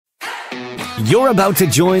You're about to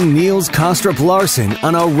join Niels Larsen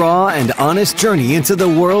on a raw and honest journey into the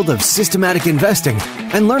world of systematic investing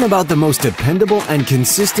and learn about the most dependable and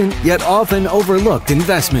consistent yet often overlooked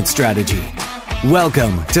investment strategy.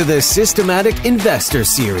 Welcome to the Systematic Investor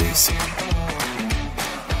Series.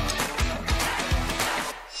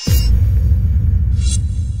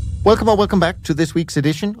 Welcome back to this week's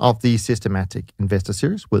edition of the Systematic Investor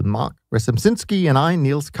Series with Mark Rzepczynski and I,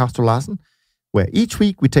 Niels Larsen, where each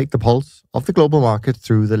week we take the pulse of the global market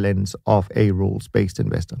through the lens of a rules-based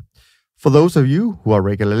investor. For those of you who are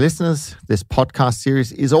regular listeners, this podcast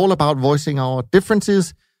series is all about voicing our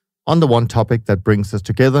differences on the one topic that brings us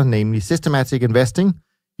together, namely systematic investing,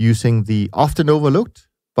 using the often overlooked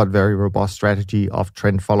but very robust strategy of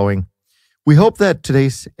trend following. We hope that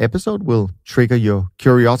today's episode will trigger your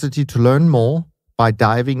curiosity to learn more by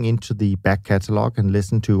diving into the back catalog and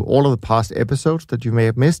listen to all of the past episodes that you may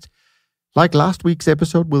have missed, like last week's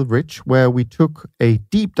episode with Rich, where we took a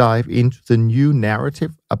deep dive into the new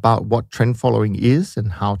narrative about what trend following is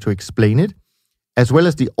and how to explain it, as well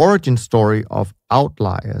as the origin story of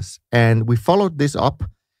outliers. And we followed this up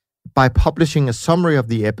by publishing a summary of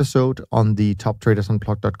the episode on the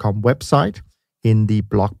toptradersunplugged.com website in the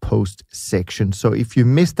blog post section. So if you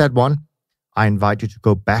missed that one, I invite you to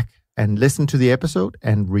go back and listen to the episode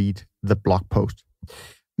and read the blog post.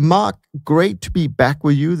 Mark, great to be back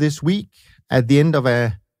with you this week at the end of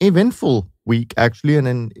an eventful week, actually, and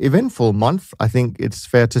an eventful month, I think it's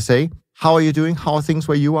fair to say. How are you doing? How are things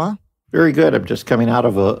where you are? Very good. I'm just coming out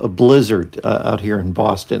of a blizzard out here in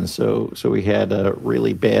Boston. So we had a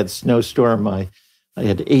really bad snowstorm. I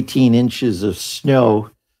had 18 inches of snow.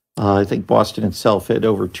 I think Boston itself had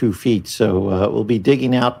over 2 feet. So we'll be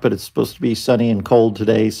digging out, but it's supposed to be sunny and cold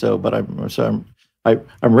today. I'm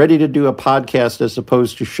ready to do a podcast as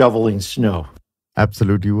opposed to shoveling snow.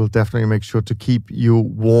 Absolutely. We'll definitely make sure to keep you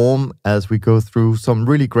warm as we go through some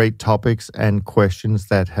really great topics and questions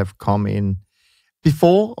that have come in.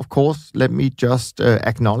 Before, of course, let me just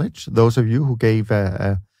acknowledge those of you who gave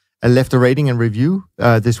left a rating and review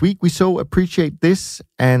this week. We so appreciate this.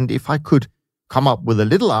 And if I could come up with a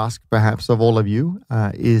little ask, perhaps, of all of you,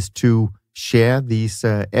 is to share these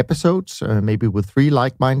episodes, maybe with 3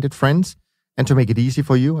 like-minded friends. And to make it easy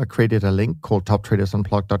for you, I created a link called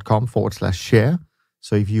toptradersunplugged.com/share.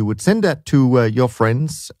 So if you would send that to your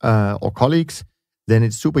friends or colleagues, then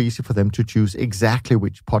it's super easy for them to choose exactly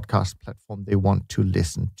which podcast platform they want to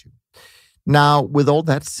listen to. Now, with all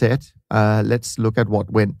that said, let's look at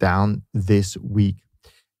what went down this week.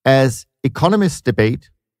 As economists debate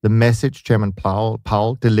the message Chairman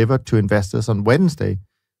Powell delivered to investors on Wednesday,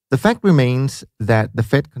 the fact remains that the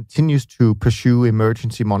Fed continues to pursue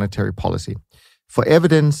emergency monetary policy. For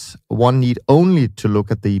evidence, one need only to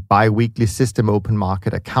look at the bi-weekly System Open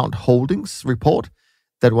Market Account Holdings report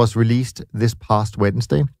that was released this past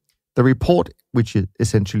Wednesday. The report, which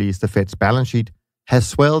essentially is the Fed's balance sheet, has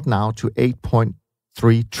swelled now to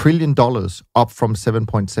 $8.3 trillion, up from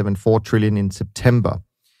 $7.74 trillion in September.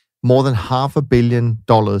 More than $500 million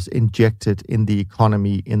injected in the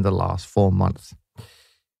economy in the last 4 months.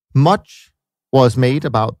 Much was made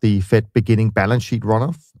about the Fed beginning balance sheet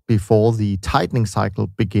runoff before the tightening cycle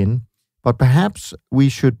begin, but perhaps we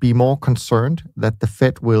should be more concerned that the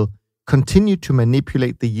Fed will continue to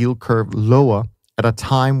manipulate the yield curve lower at a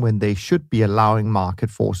time when they should be allowing market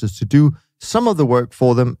forces to do some of the work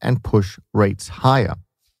for them and push rates higher.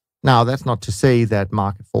 Now, that's not to say that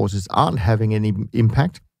market forces aren't having any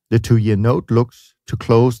impact. The 2-year note looks to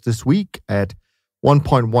close this week at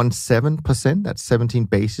 1.17%. That's 17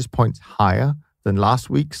 basis points higher than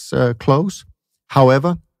last week's close.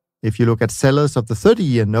 However, if you look at sellers of the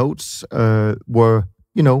 30-year notes, they were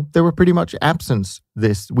pretty much absent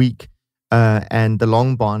this week. And the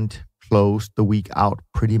long bond closed the week out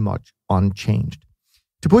pretty much unchanged.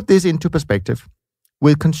 To put this into perspective,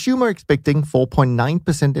 with consumer expecting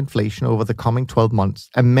 4.9% inflation over the coming 12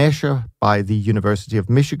 months, a measure by the University of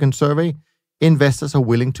Michigan survey, investors are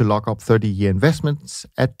willing to lock up 30-year investments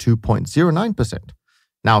at 2.09%.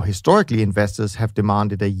 Now, historically, investors have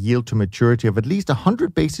demanded a yield to maturity of at least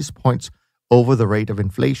 100 basis points over the rate of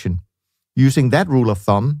inflation. Using that rule of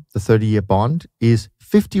thumb, the 30-year bond is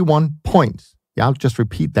 51 points. Yeah, I'll just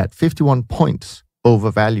repeat that, 51 points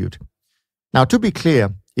overvalued. Now, to be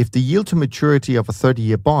clear, if the yield to maturity of a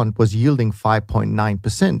 30-year bond was yielding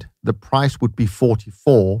 5.9%, the price would be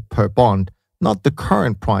 44 per bond, not the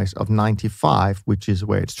current price of 95, which is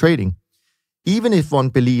where it's trading. Even if one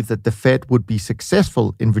believed that the Fed would be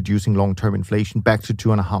successful in reducing long-term inflation back to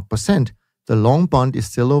 2.5%, the long bond is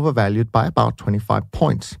still overvalued by about 25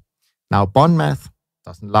 points. Now, bond math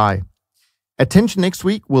doesn't lie. Attention next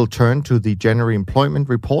week will turn to the January employment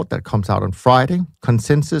report that comes out on Friday.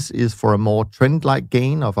 Consensus is for a more trend-like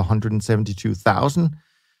gain of 172,000,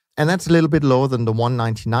 and that's a little bit lower than the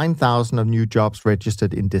 199,000 of new jobs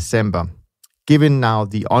registered in December. Given now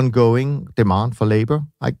the ongoing demand for labor,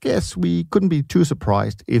 I guess we couldn't be too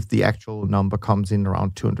surprised if the actual number comes in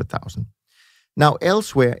around 200,000. Now,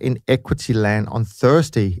 elsewhere in equity land on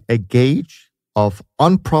Thursday, a gauge of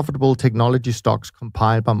unprofitable technology stocks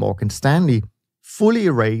compiled by Morgan Stanley fully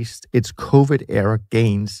erased its COVID-era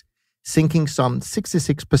gains, sinking some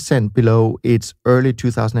 66% below its early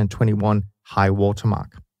 2021 high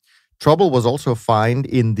watermark. Trouble was also found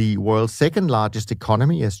in the world's second largest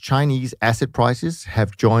economy as Chinese asset prices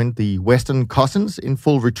have joined the Western cousins in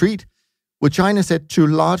full retreat, with China set to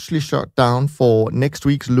largely shut down for next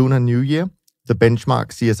week's Lunar New Year. The benchmark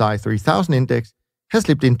CSI 3000 index has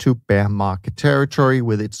slipped into bear market territory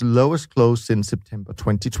with its lowest close since September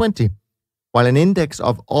 2020, while an index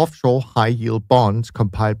of offshore high-yield bonds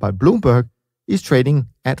compiled by Bloomberg is trading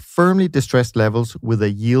at firmly distressed levels with a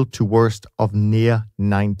yield to worst of near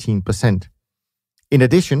 19%. In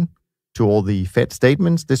addition to all the Fed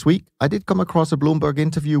statements this week, I did come across a Bloomberg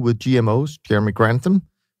interview with GMO's Jeremy Grantham,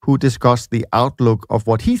 who discussed the outlook of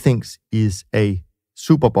what he thinks is a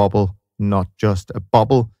super bubble, not just a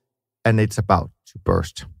bubble, and it's about to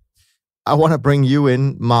burst. I want to bring you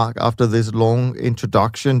in, Mark, after this long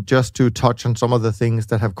introduction, just to touch on some of the things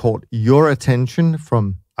that have caught your attention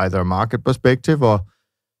from either a market perspective or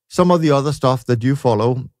some of the other stuff that you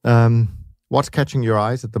follow. What's catching your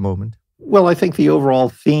eyes at the moment? Well, I think the overall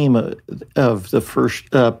theme of the first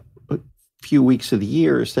few weeks of the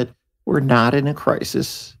year is that we're not in a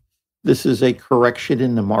crisis. This is a correction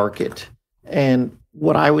in the market. And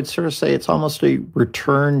what I would sort of say, it's almost a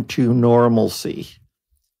return to normalcy.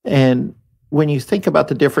 And when you think about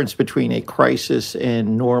the difference between a crisis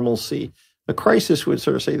and normalcy, a crisis would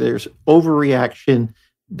sort of say there's overreaction.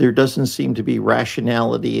 There doesn't seem to be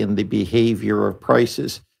rationality in the behavior of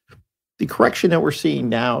prices. The correction that we're seeing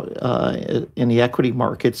now in the equity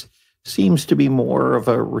markets seems to be more of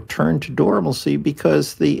a return to normalcy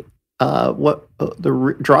because the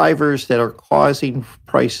drivers that are causing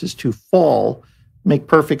prices to fall make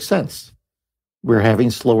perfect sense. We're having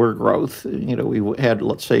slower growth. We had,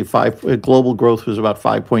 let's say, global growth was about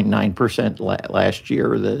 5.9% last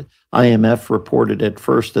year. The IMF reported at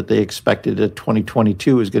first that they expected that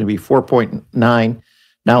 2022 is going to be 4.9.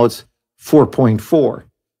 Now it's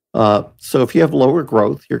 4.4. So if you have lower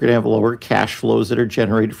growth, you're going to have lower cash flows that are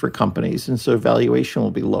generated for companies, and so valuation will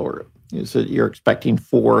be lower. So you're expecting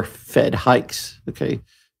 4 Fed hikes. Okay,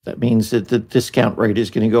 that means that the discount rate is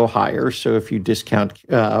going to go higher. So if you discount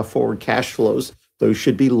forward cash flows, those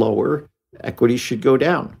should be lower. Equities should go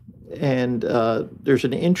down. And there's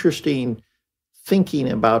an interesting thinking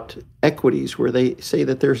about equities where they say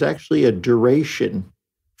that there's actually a duration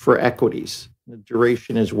for equities. The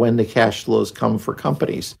duration is when the cash flows come for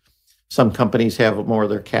companies. Some companies have more of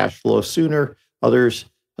their cash flow sooner. Others,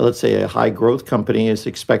 let's say a high growth company, is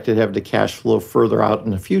expected to have the cash flow further out in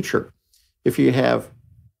the future. If you have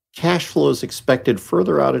cash flows expected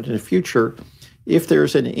further out into the future, if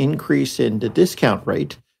there's an increase in the discount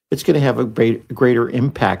rate, it's going to have a greater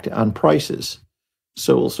impact on prices.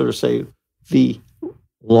 So we'll sort of say the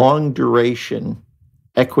long duration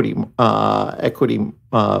equities,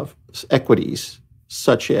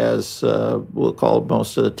 such as we'll call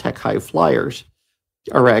most of the tech high flyers,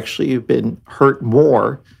 are actually been hurt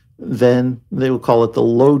more than they will call it the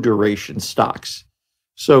low duration stocks.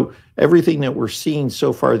 So everything that we're seeing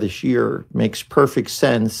so far this year makes perfect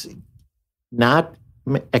sense, not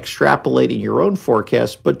extrapolating your own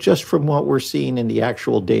forecast, but just from what we're seeing in the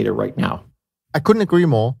actual data right now. I couldn't agree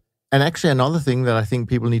more. And actually, another thing that I think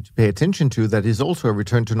people need to pay attention to that is also a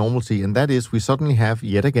return to normalcy, and that is we suddenly have,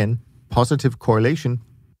 yet again, positive correlation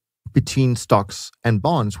between stocks and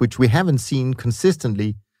bonds, which we haven't seen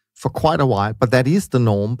consistently for quite a while, but that is the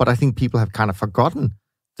norm. But I think people have kind of forgotten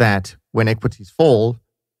that when equities fall,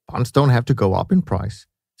 bonds don't have to go up in price.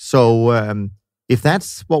 So if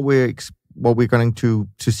that's what we're going to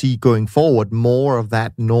see going forward, more of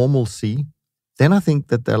that normalcy, then I think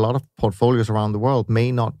that there are a lot of portfolios around the world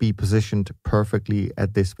may not be positioned perfectly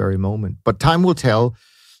at this very moment. But time will tell.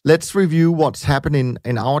 Let's review what's happening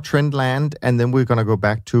in our trend land, and then we're going to go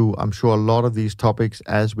back to, I'm sure, a lot of these topics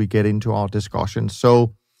as we get into our discussion.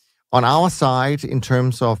 So on our side, in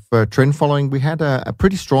terms of trend following, we had a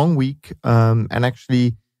pretty strong week, and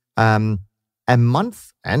actually a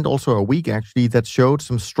month and also a week, actually, that showed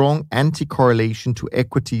some strong anti-correlation to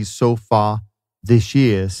equities so far this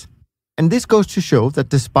year. And this goes to show that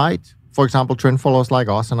despite, for example, trend followers like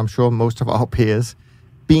us, and I'm sure most of our peers,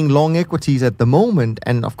 being long equities at the moment,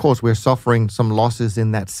 and of course we're suffering some losses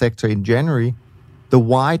in that sector in January, the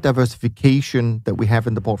wide diversification that we have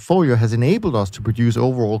in the portfolio has enabled us to produce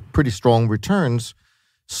overall pretty strong returns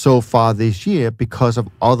so far this year because of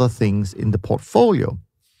other things in the portfolio.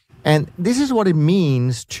 And this is what it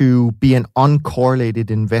means to be an uncorrelated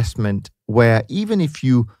investment, where even if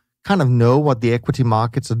you kind of know what the equity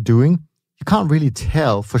markets are doing, you can't really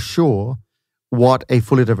tell for sure what a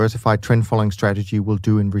fully diversified trend following strategy will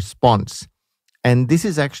do in response. And this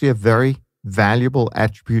is actually a very valuable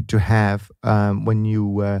attribute to have when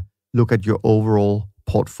you look at your overall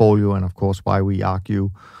portfolio, and of course why we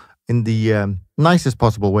argue in the nicest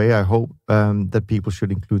possible way, I hope, that people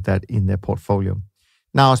should include that in their portfolio.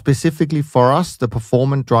 Now, specifically for us, the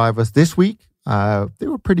performance drivers this week, they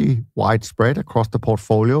were pretty widespread across the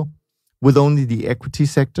portfolio, with only the equity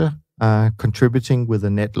sector contributing with a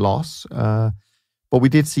net loss. But we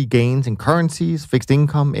did see gains in currencies, fixed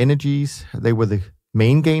income, energies. They were the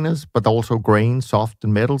main gainers, but also grain, soft,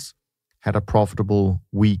 and metals had a profitable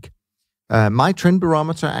week. My trend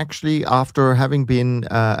barometer, actually, after having been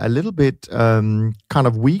a little bit kind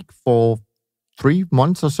of weak for 3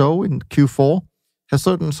 months or so in Q4, has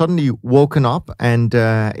suddenly woken up, and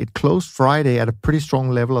it closed Friday at a pretty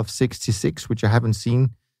strong level of 66, which I haven't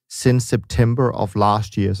seen since September of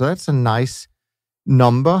last year. So that's a nice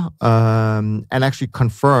number, and actually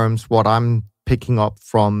confirms what I'm picking up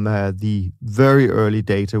from the very early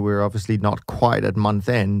data. We're obviously not quite at month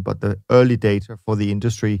end, but the early data for the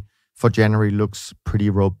industry for January looks pretty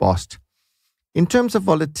robust. In terms of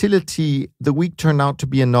volatility, the week turned out to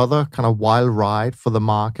be another kind of wild ride for the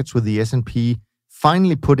markets, with the S&P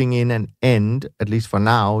finally putting in an end, at least for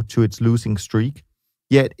now, to its losing streak.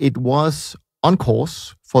 Yet it was on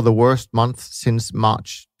course for the worst month since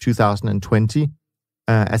March 2020,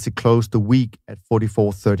 as it closed the week at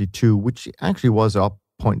 44.32, which actually was up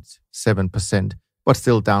 0.7%, but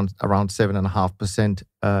still down around 7.5%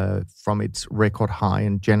 from its record high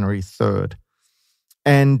in January 3rd.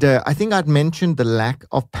 And I think I'd mentioned the lack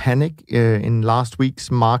of panic in last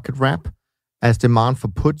week's market wrap, as demand for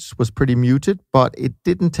puts was pretty muted, but it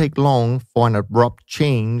didn't take long for an abrupt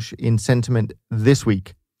change in sentiment this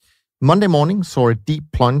week. Monday morning saw a deep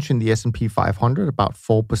plunge in the S&P 500, about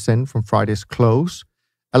 4% from Friday's close,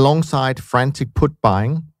 alongside frantic put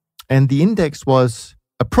buying, and the index was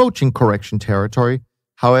approaching correction territory.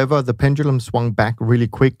 However, the pendulum swung back really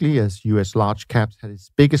quickly as US large caps had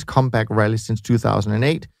its biggest comeback rally since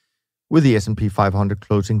 2008, with the S&P 500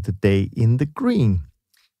 closing the day in the green.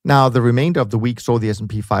 Now, the remainder of the week saw the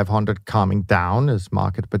S&P 500 calming down as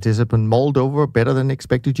market participants mulled over better than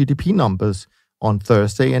expected GDP numbers on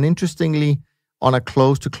Thursday. And interestingly, on a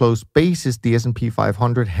close-to-close basis, the S&P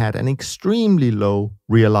 500 had an extremely low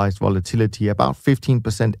realized volatility, about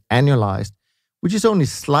 15% annualized, which is only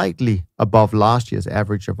slightly above last year's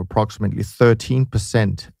average of approximately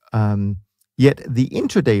 13%. Yet the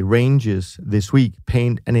intraday ranges this week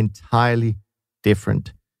paint an entirely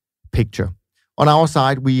different picture. On our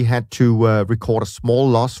side, we had to record a small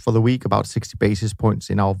loss for the week, about 60 basis points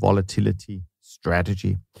in our volatility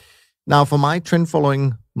strategy. Now, for my trend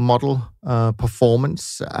following model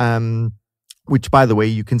performance, which, by the way,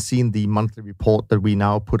 you can see in the monthly report that we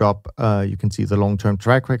now put up. You can see the long-term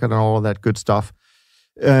track record and all of that good stuff.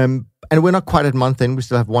 And we're not quite at month end. We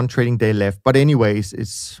still have one trading day left. But anyways,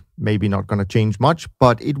 it's maybe not going to change much.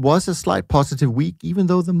 But it was a slight positive week, even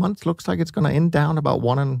though the month looks like it's going to end down about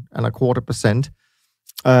 1.25%.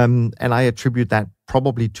 And I attribute that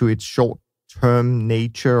probably to its short-term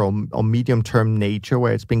nature or medium-term nature,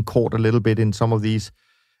 where it's been caught a little bit in some of these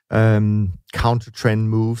counter-trend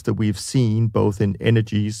moves that we've seen, both in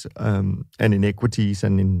energies and in equities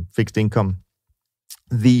and in fixed income.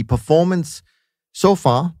 The performance so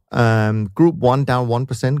far, Group 1 down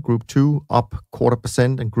 1%, Group 2 up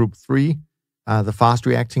 0.25%, and Group 3, the fast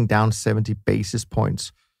reacting, down 70 basis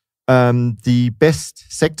points. The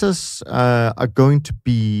best sectors are going to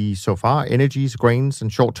be, so far, energies, grains,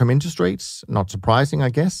 and short-term interest rates. Not surprising, I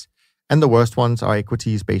guess. And the worst ones are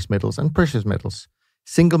equities, base metals, and precious metals.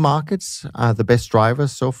 Single markets, the best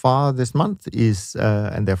drivers so far this month is,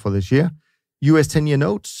 and therefore this year, US 10-year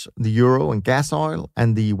notes, the euro and gas oil,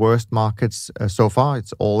 and the worst markets so far,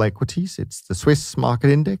 it's all equities. It's the Swiss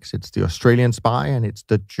market index, it's the Australian SPY, and it's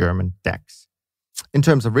the German DAX. In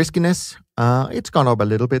terms of riskiness, it's gone up a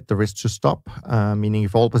little bit, the risk to stop, meaning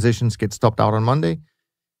if all positions get stopped out on Monday,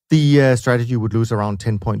 the strategy would lose around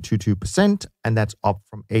 10.22%, and that's up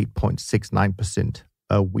from 8.69%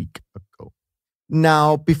 a week ago.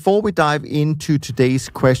 Now, before we dive into today's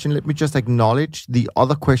question, let me just acknowledge the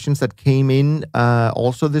other questions that came in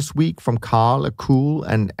also this week from Carl, Akul,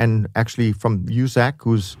 and actually from you, Zack,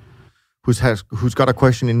 who's got a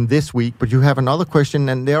question in this week. But you have another question,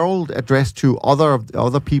 and they're all addressed to other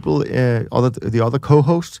people, the other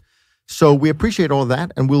co-hosts. So we appreciate all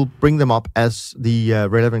that, and we'll bring them up as the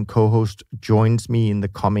relevant co-host joins me in the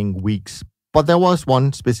coming weeks. But there was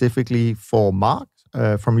one specifically for Mark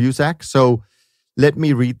from you, Zack. So let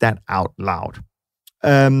me read that out loud.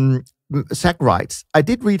 Zack writes, I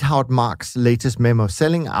did read Howard Marks' latest memo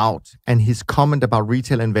selling out, and his comment about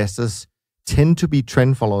retail investors tend to be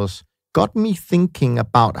trend followers got me thinking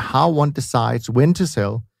about how one decides when to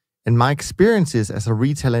sell and my experiences as a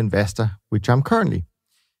retail investor, which I'm currently.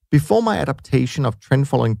 Before my adaptation of trend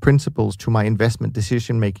following principles to my investment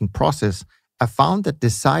decision-making process, I found that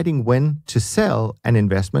deciding when to sell an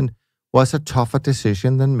investment was a tougher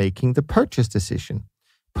decision than making the purchase decision.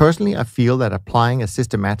 Personally, I feel that applying a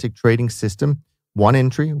systematic trading system, one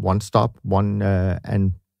entry, one stop, one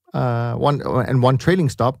trailing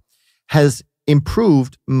stop, has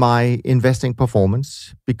improved my investing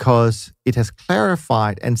performance because it has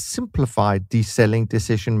clarified and simplified the selling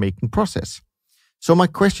decision-making process. So my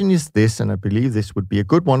question is this, and I believe this would be a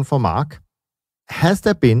good one for Mark. Has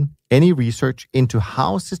there been any research into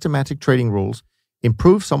how systematic trading rules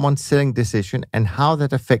improve someone's selling decision and how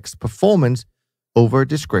that affects performance over a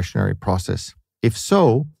discretionary process? If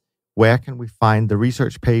so, where can we find the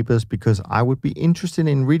research papers? Because I would be interested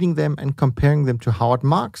in reading them and comparing them to Howard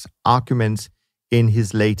Marks' arguments in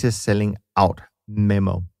his latest selling out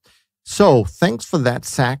memo. So thanks for that,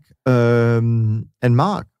 Zack. And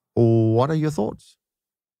Mark, what are your thoughts?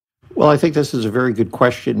 Well, I think this is a very good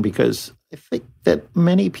question because I think that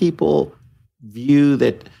many people view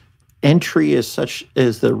that entry is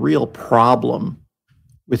the real problem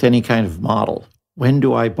with any kind of model. When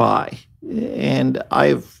do I buy? And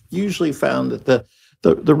I've usually found that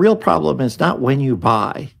the real problem is not when you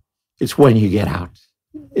buy, it's when you get out.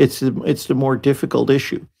 It's the more difficult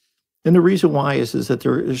issue. And the reason why is that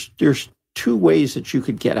there's two ways that you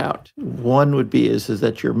could get out. One would be is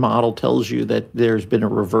that your model tells you that there's been a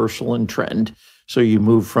reversal in trend, so you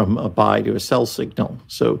move from a buy to a sell signal.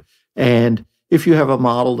 And if you have a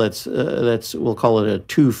model that's we'll call it a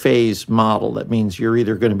two-phase model, that means you're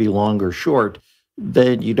either going to be long or short,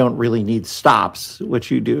 then you don't really need stops. What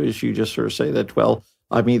you do is you just sort of say that, well,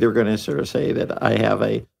 I'm either going to sort of say that I have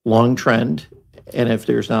a long trend, and if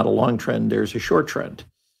there's not a long trend, there's a short trend.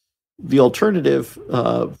 The alternative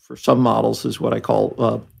for some models is what I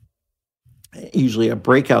call usually a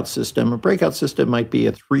breakout system. A breakout system might be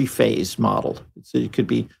a three-phase model. So it could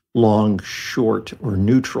be long, short, or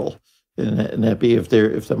neutral. And that'd be if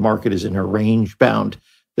the market is in a range bound,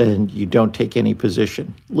 then you don't take any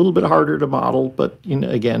position. A little bit harder to model, but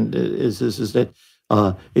again, is that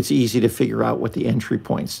it's easy to figure out what the entry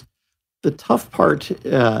points. The tough part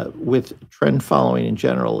with trend following in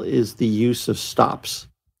general is the use of stops.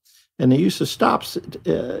 And the use of stops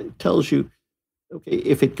tells you, okay,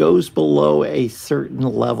 if it goes below a certain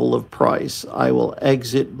level of price, I will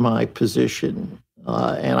exit my position.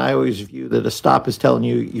 And I always view that a stop is telling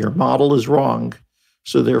you your model is wrong,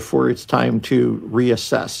 so therefore it's time to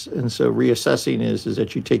reassess. And so reassessing is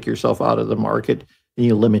that you take yourself out of the market and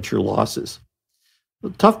you limit your losses. The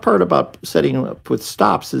tough part about setting up with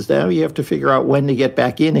stops is that you have to figure out when to get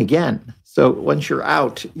back in again. So once you're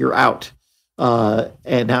out, you're out.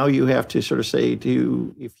 And now you have to sort of say,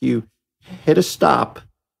 if you hit a stop,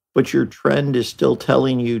 but your trend is still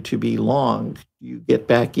telling you to be long, you get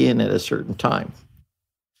back in at a certain time.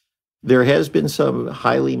 There has been some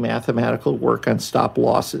highly mathematical work on stop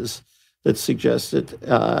losses that suggests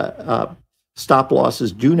that stop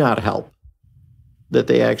losses do not help, that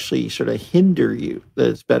they actually sort of hinder you, that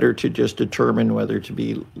it's better to just determine whether to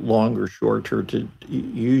be long or short, or to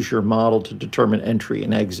use your model to determine entry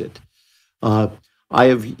and exit. I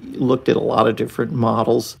have looked at a lot of different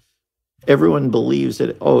models. Everyone believes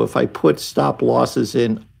that, if I put stop losses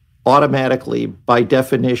in automatically, by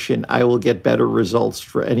definition, I will get better results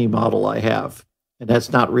for any model I have. And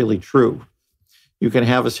that's not really true. You can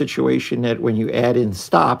have a situation that when you add in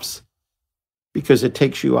stops, because it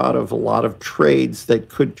takes you out of a lot of trades that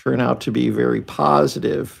could turn out to be very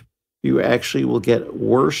positive, you actually will get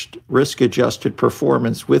worse risk-adjusted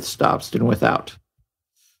performance with stops than without.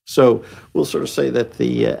 So we'll sort of say that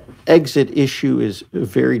the exit issue is a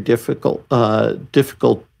very difficult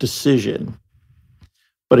decision,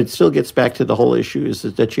 but it still gets back to the whole issue is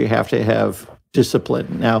that you have to have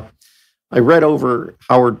discipline. Now, I read over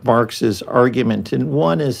Howard Marks's argument, and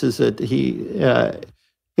one is that he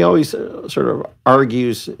he always sort of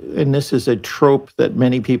argues, and this is a trope that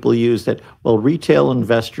many people use, that, well, retail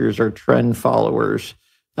investors are trend followers,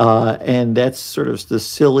 and that's sort of the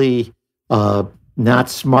silly, not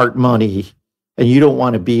smart money, and you don't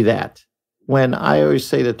want to be that. When I always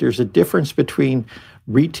say that there's a difference between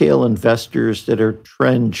retail investors that are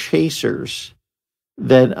trend chasers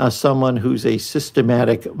than someone who's a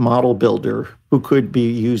systematic model builder who could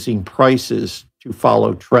be using prices to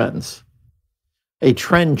follow trends. A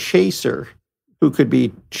trend chaser who could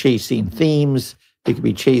be chasing themes, they could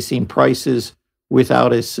be chasing prices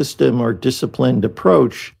without a system or disciplined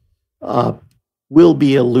approach, will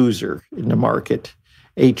be a loser in the market.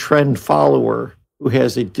 A trend follower who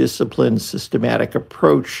has a disciplined, systematic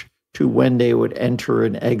approach to when they would enter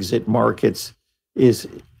and exit markets is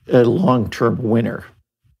a long-term winner.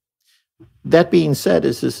 That being said,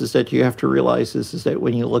 is that you have to realize is that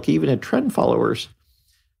when you look even at trend followers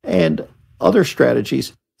and other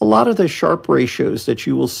strategies, a lot of the Sharpe ratios that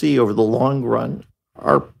you will see over the long run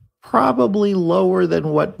are probably lower than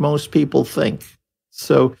what most people think.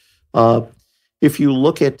 So if you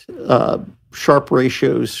look at Sharpe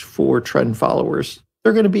ratios for trend followers,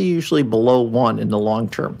 they're going to be usually below 1 in the long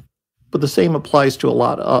term. But the same applies to a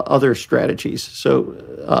lot of other strategies.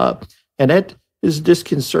 So, and that is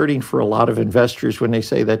disconcerting for a lot of investors when they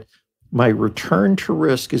say that my return to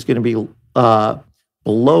risk is going to be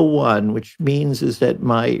below 1, which means is that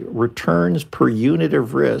my returns per unit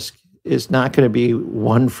of risk is not going to be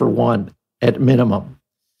 1 for 1 at minimum.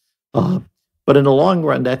 But in the long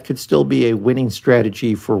run, that could still be a winning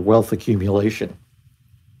strategy for wealth accumulation.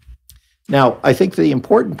 Now, I think the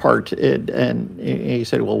important part, and you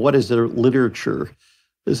said, well, what is the literature?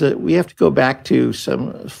 Is that we have to go back to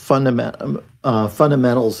some fundamentals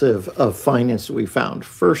of finance that we found.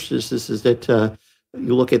 First is that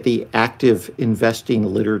you look at the active investing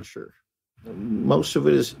literature. Most of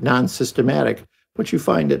it is non-systematic, but you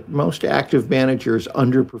find that most active managers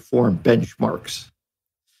underperform benchmarks.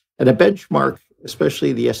 And a benchmark,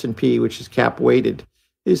 especially the S&P, which is cap-weighted,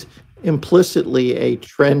 is implicitly a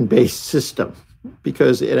trend-based system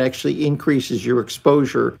because it actually increases your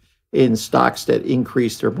exposure in stocks that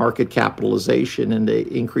increase their market capitalization, and they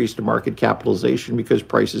increase the market capitalization because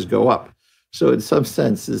prices go up. So in some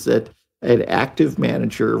sense is that an active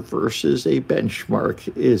manager versus a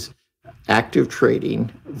benchmark is active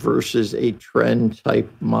trading versus a trend type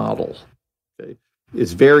model. Okay?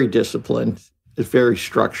 It's very disciplined, it's very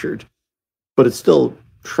structured, but it's still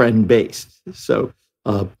trend based. So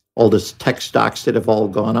all this tech stocks that have all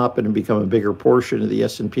gone up and become a bigger portion of the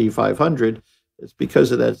S&P 500, it's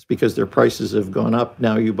because of that. It's because their prices have gone up.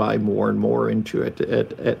 Now you buy more and more into it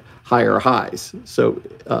at higher highs. So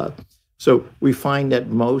so we find that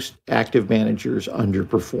most active managers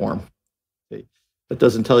underperform. Okay? That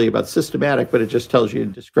doesn't tell you about systematic, but it just tells you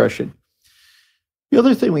discretion. The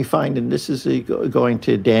other thing we find, and this is going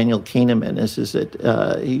to Daniel Kahneman, is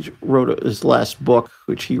that he wrote his last book,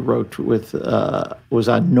 which he wrote with was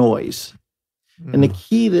on noise. And the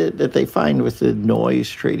key that they find with the noise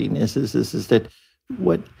trading is that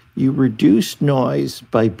what you reduce noise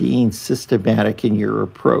by being systematic in your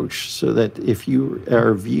approach, so that if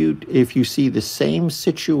you see the same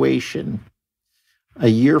situation a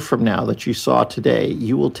year from now that you saw today,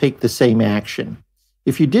 you will take the same action.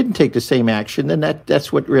 If you didn't take the same action, then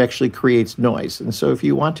that's what actually creates noise. And so if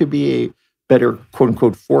you want to be a better, quote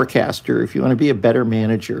unquote, forecaster, if you want to be a better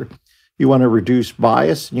manager, you want to reduce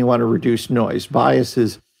bias and you want to reduce noise. Bias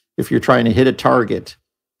is if you're trying to hit a target,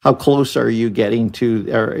 how close are you getting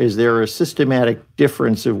to, or is there a systematic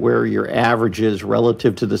difference of where your average is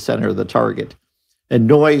relative to the center of the target? And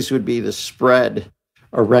noise would be the spread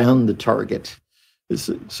around the target.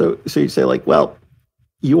 So you say like, well,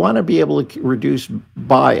 you want to be able to reduce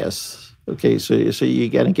bias. Okay, so you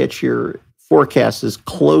got to get your forecast as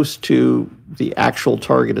close to the actual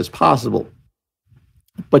target as possible.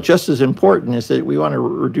 But just as important is that we want to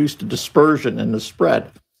reduce the dispersion and the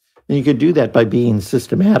spread. And you could do that by being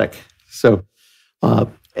systematic. So,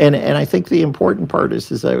 and I think the important part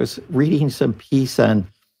is I was reading some piece on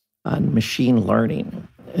machine learning,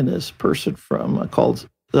 and this person called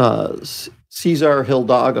Cesar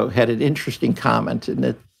Hidalgo had an interesting comment in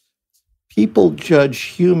that people judge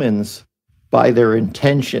humans by their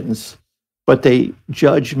intentions, but they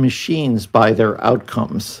judge machines by their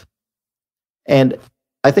outcomes. And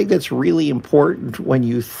I think that's really important when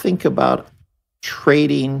you think about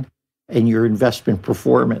trading and your investment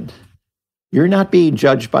performance. You're not being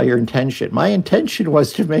judged by your intention. My intention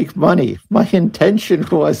was to make money. My intention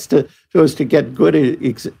was to get good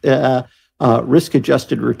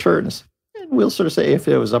risk-adjusted returns. And we'll sort of say if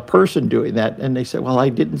there was a person doing that, and they say, "Well, I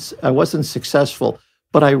wasn't successful,"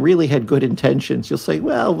 but I really had good intentions. You'll say,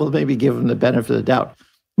 well, we'll maybe give him the benefit of the doubt.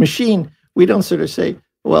 Machine, we don't sort of say,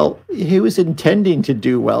 well, he was intending to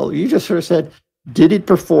do well. You just sort of said, did it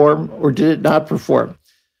perform or did it not perform?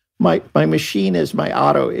 My machine is my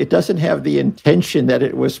auto. It doesn't have the intention that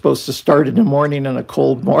it was supposed to start in the morning on a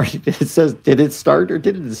cold morning. It says, did it start or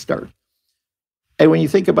didn't it start? And when you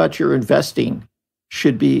think about your investing,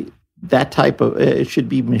 should be that type of, it should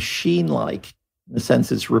be machine-like in the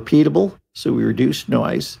sense it's repeatable, so we reduce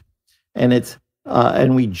noise, and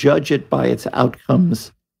and we judge it by its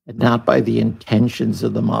outcomes and not by the intentions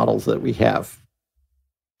of the models that we have.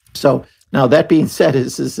 So now that being said,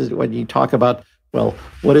 is when you talk about, well,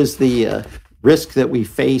 what is the risk that we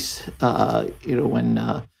face,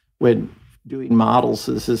 when doing models?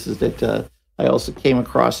 This is that I also came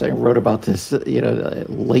across. I wrote about this,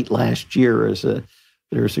 late last year.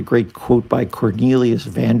 There's a great quote by Cornelius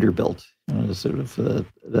Vanderbilt, sort of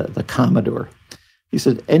the Commodore. He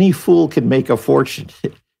said, "Any fool can make a fortune.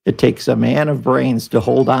 It takes a man of brains to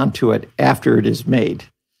hold on to it after it is made."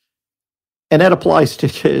 And that applies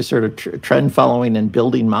to sort of trend following and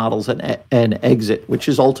building models and exit, which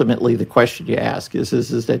is ultimately the question you ask. Is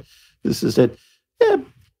that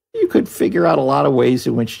you could figure out a lot of ways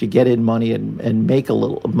in which to get in money and make a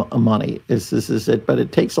little money. But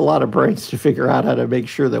it takes a lot of brains to figure out how to make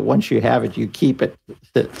sure that once you have it, you keep it.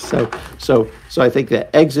 So I think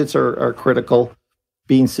that exits are critical.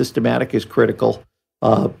 Being systematic is critical.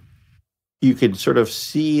 You can sort of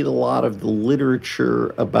see a lot of the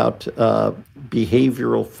literature about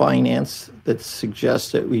behavioral finance that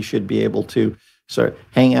suggests that we should be able to sort of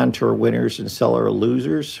hang on to our winners and sell our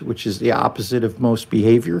losers, which is the opposite of most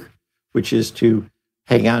behavior, which is to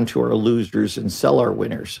hang on to our losers and sell our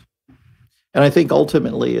winners. And I think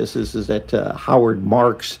ultimately is that Howard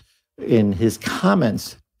Marks, in his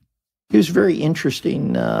comments, he was very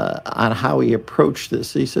interesting on how he approached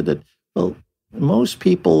this. He said that, well, most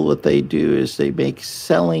people, what they do is they make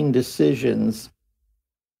selling decisions,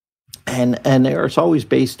 and it's always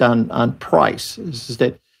based on price. This is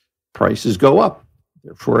that prices go up,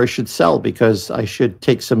 therefore I should sell because I should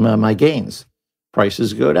take some of my gains.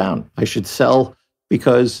 Prices go down, I should sell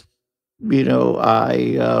because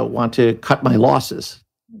I want to cut my losses.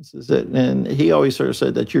 This is it. And he always sort of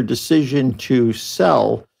said that your decision to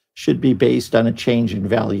sell should be based on a change in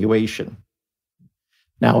valuation.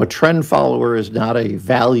 Now, a trend follower is not a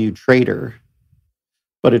value trader,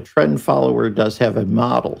 but a trend follower does have a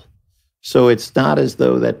model. So it's not as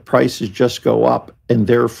though that prices just go up and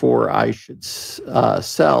therefore I should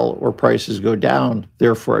sell, or prices go down,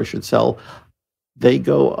 therefore I should sell. They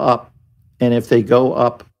go up, and if they go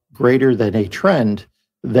up greater than a trend,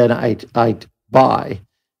 then I buy,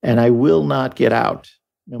 and I will not get out,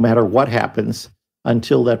 no matter what happens,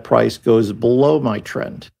 until that price goes below my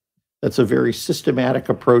trend. That's a very systematic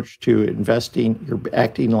approach to investing. You're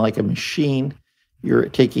acting like a machine. You're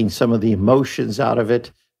taking some of the emotions out of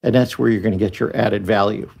it, and that's where you're going to get your added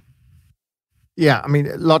value. Yeah, I mean,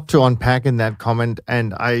 a lot to unpack in that comment,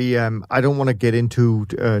 and I don't want to get into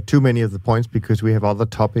too many of the points because we have other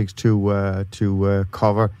topics to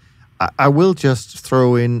cover. I will just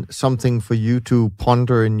throw in something for you to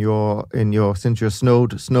ponder in your since you're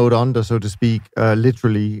snowed under, so to speak,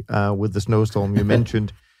 literally with the snowstorm you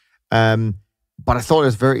mentioned. But I thought it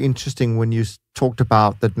was very interesting when you talked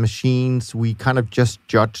about that machines, we kind of just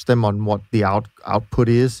judge them on what the output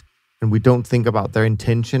is, and we don't think about their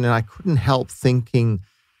intention. And I couldn't help thinking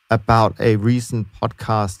about a recent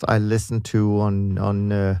podcast I listened to on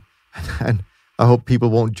and I hope people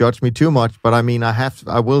won't judge me too much, but I mean,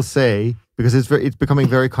 I will say, because it's becoming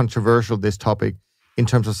very controversial, this topic, in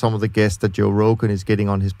terms of some of the guests that Joe Rogan is getting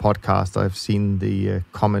on his podcast. I've seen the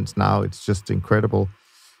comments now. It's just incredible.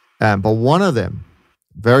 But one of them,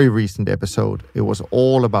 very recent episode, it was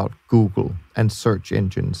all about Google and search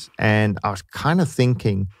engines. And I was kind of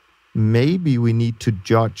thinking, maybe we need to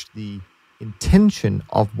judge the intention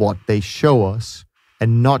of what they show us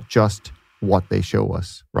and not just what they show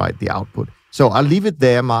us, right? The output. So I'll leave it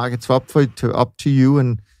there, Mark. It's up to you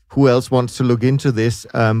and who else wants to look into this.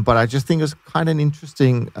 But I just think it's kind of an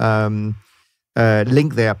interesting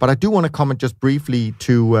link there. But I do want to comment just briefly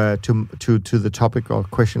to the topic or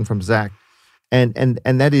question from Zack, and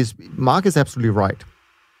that is, Mark is absolutely right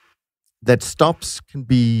that stops can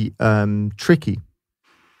be tricky,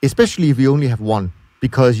 especially if you only have one,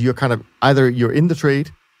 because you're kind of either you're in the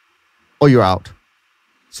trade or you're out.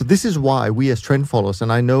 So this is why we as trend followers, and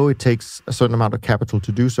I know it takes a certain amount of capital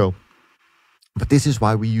to do so, but this is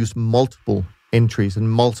why we use multiple entries and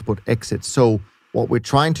multiple exits. So what we're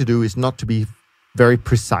trying to do is not to be very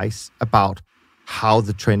precise about how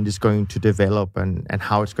the trend is going to develop and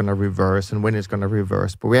how it's going to reverse and when it's going to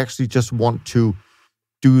reverse. But we actually just want to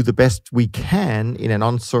do the best we can in an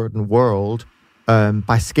uncertain world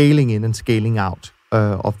by scaling in and scaling out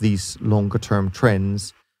of these longer term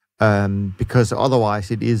trends, because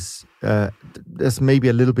otherwise it is there's maybe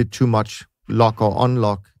a little bit too much lock or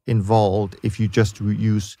unlock involved if you just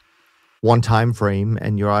use one time frame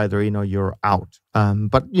and you're either in or you're out.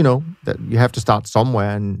 But that you have to start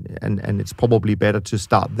somewhere, and it's probably better to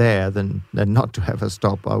start there than not to have a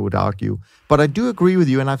stop, I would argue. But I do agree with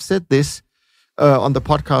you, and I've said this on the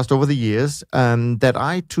podcast over the years, that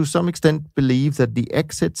I, to some extent, believe that the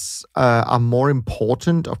exits are more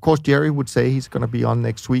important. Of course, Jerry would say he's going to be on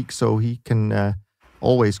next week, so he can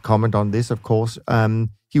always comment on this, of course.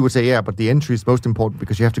 He would say, yeah, but the entry is most important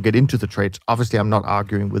because you have to get into the trades. Obviously, I'm not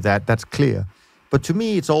arguing with that. That's clear. But to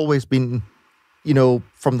me, it's always been,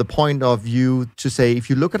 from the point of view to say, if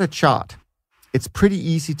you look at a chart, it's pretty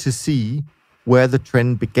easy to see where the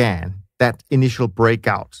trend began, that initial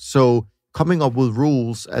breakout. So coming up with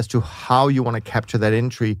rules as to how you want to capture that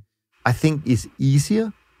entry, I think is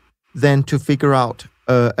easier than to figure out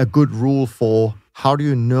a good rule for how do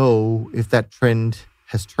you know if that trend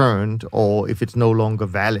has turned or if it's no longer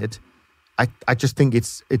valid. I just think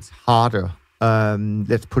it's harder.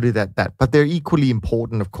 Let's put it at that. But they're equally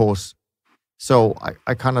important, of course. So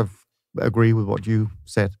I kind of agree with what you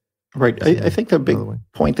said. Right. I think the big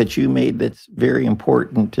point that you made that's very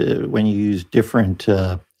important when you use different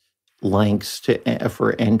lengths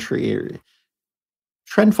for entry.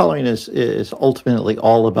 Trend following is ultimately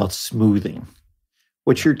all about smoothing.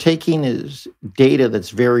 What you're taking is data that's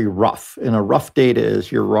very rough, and a rough data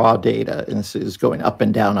is your raw data, and this is going up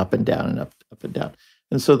and down, up and down, and up and down.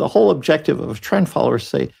 And so the whole objective of a trend follower is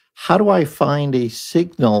say, how do I find a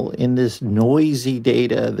signal in this noisy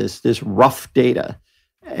data, this rough data?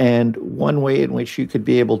 And one way in which you could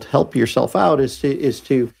be able to help yourself out is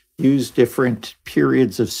to use different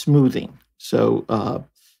periods of smoothing. So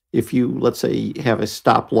if you, let's say, have a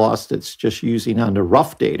stop loss that's just using on the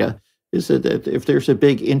rough data, is that if there's a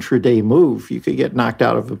big intraday move, you could get knocked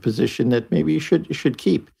out of a position that maybe you should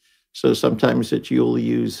keep. So sometimes that you'll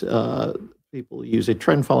use people use a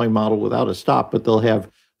trend following model without a stop, but they'll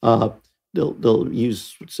have they'll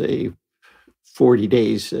use, say, 40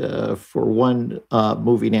 days for one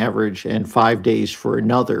moving average and 5 days for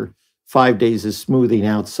another. 5 days is smoothing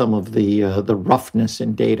out some of the roughness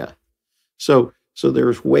in data. So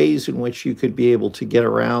there's ways in which you could be able to get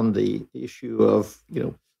around the issue of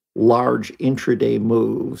large intraday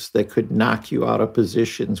moves that could knock you out of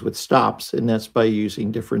positions with stops, and that's by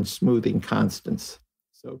using different smoothing constants.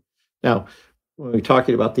 So now, when we're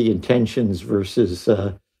talking about the intentions versus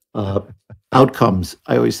outcomes,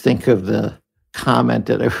 I always think of the comment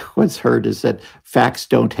that I once heard is that facts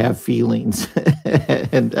don't have feelings,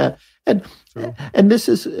 and this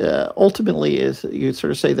is ultimately is you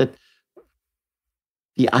sort of say that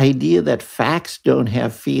the idea that facts don't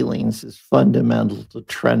have feelings is fundamental to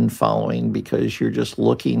trend following, because you're just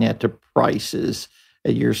looking at the prices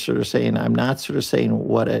and you're sort of saying, I'm not sort of saying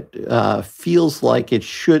what it feels like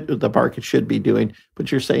the market should be doing,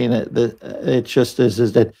 but you're saying that it just is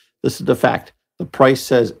that this is the fact. The price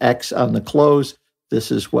says X on the close.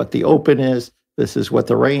 This is what the open is. This is what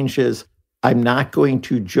the range is. I'm not going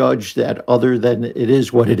to judge that other than it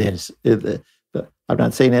is what it is. I'm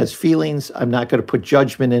not saying it has feelings. I'm not going to put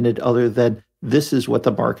judgment in it other than this is what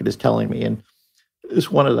the market is telling me. And it's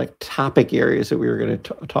one of the topic areas that we were going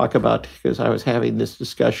to talk about, because I was having this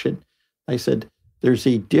discussion. I said, there's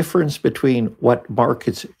a difference between what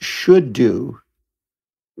markets should do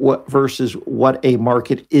versus what a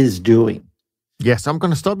market is doing. Yes, I'm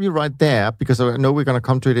going to stop you right there, because I know we're going to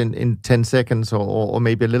come to it in 10 seconds or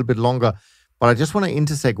maybe a little bit longer. But I just want to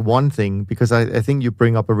intersect one thing, because I think you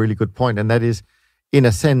bring up a really good point, and that is, in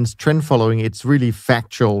a sense, trend following, it's really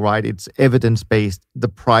factual, right? It's evidence-based. The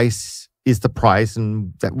price is the price,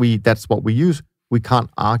 and that's what we use. We can't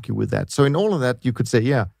argue with that. So in all of that, you could say,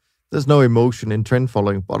 yeah, there's no emotion in trend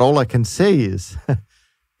following. But all I can say is,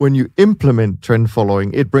 when you implement trend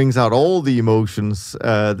following, it brings out all the emotions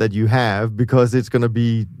that you have, because it's going to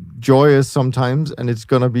be joyous sometimes, and it's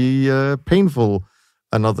going to be painful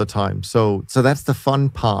another time. So that's the fun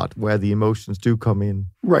part, where the emotions do come in.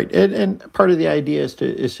 Right. And part of the idea is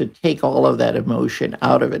to take all of that emotion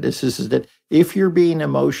out of it. This is that if you're being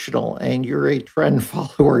emotional and you're a trend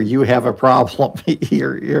follower, you have a problem.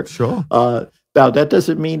 You're sure. Now, that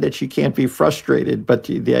doesn't mean that you can't be frustrated, but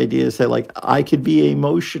the idea is that, I could be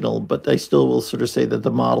emotional, but I still will sort of say that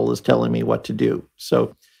the model is telling me what to do.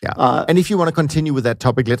 So, yeah. And if you want to continue with that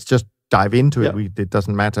topic, let's just dive into it. It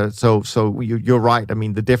doesn't matter. So you're right. I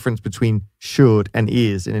mean, the difference between should and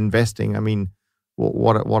is in investing. I mean,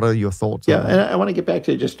 what are your thoughts? Yeah, on that? and I want to get back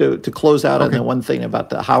to just to close out on the one thing about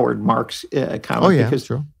the Howard Marks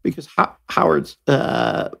comment. Because Howard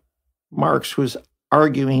Marks was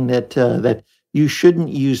arguing that you shouldn't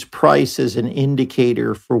use price as an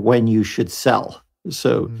indicator for when you should sell.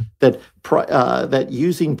 So that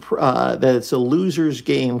it's a loser's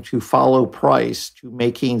game to follow price to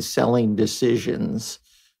making selling decisions,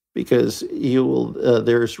 because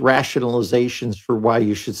there's rationalizations for why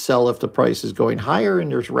you should sell if the price is going higher,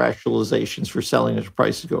 and there's rationalizations for selling if the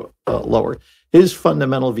price is going lower. His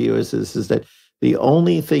fundamental view is that the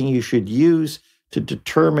only thing you should use to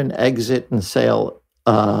determine exit and sale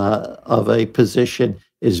of a position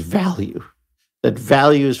is value. That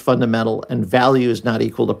value is fundamental, and value is not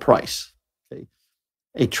equal to price. Okay?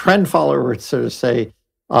 A trend follower would sort of say,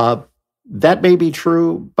 that may be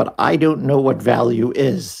true, but I don't know what value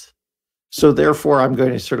is. So therefore, I'm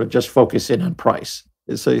going to sort of just focus in on price.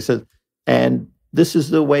 And so he says, and this is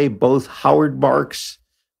the way both Howard Marks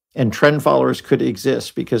and trend followers could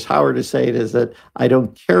exist, because Howard is saying is that I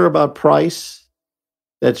don't care about price.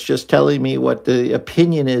 That's just telling me what the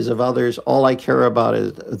opinion is of others. All I care about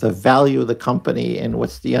is the value of the company and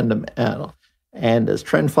what's the fundamental. And as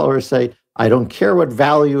trend followers say, I don't care what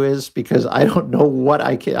value is, because I don't know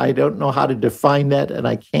I don't know how to define that, and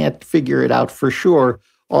I can't figure it out for sure.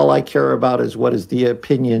 All I care about is what is the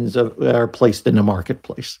opinions are placed in the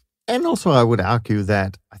marketplace. And also, I would argue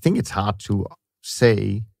that I think it's hard to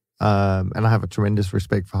say, and I have a tremendous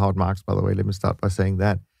respect for Howard Marks, by the way. Let me start by saying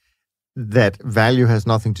that value has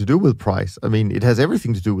nothing to do with price. I mean, it has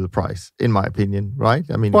everything to do with price, in my opinion, right?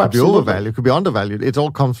 I mean, it could be overvalued, it could be undervalued. It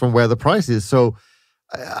all comes from where the price is. So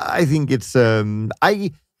I think it's,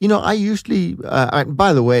 I usually,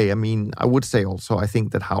 by the way, I mean, I would say also, I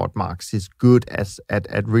think that Howard Marks is good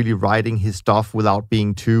at really writing his stuff without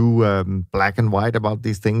being too black and white about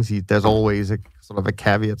these things. There's always a sort of a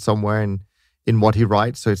caveat somewhere in what he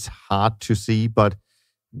writes, so it's hard to see, but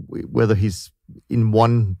whether he's in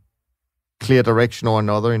one clear direction or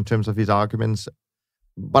another in terms of his arguments.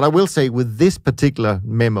 But I will say with this particular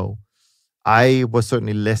memo, I was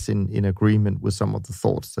certainly less in agreement with some of the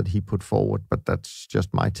thoughts that he put forward, but that's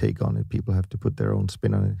just my take on it. People have to put their own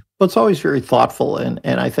spin on it. Well, it's always very thoughtful, and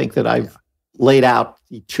I think that I've laid out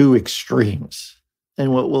the two extremes.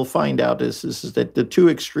 And what we'll find out is that the two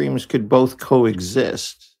extremes could both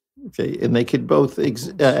coexist, okay, and they could both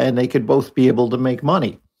be able to make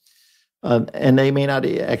money. And they may not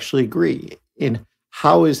actually agree in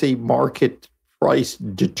how is a market price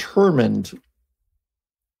determined.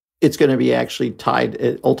 It's going to be actually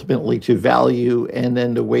tied ultimately to value, and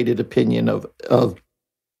then the weighted opinion of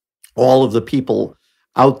all of the people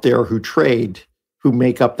out there who trade, who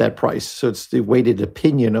make up that price. So it's the weighted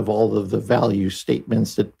opinion of all of the value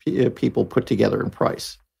statements that people put together in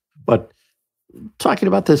price. But talking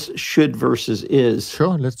about this should versus is.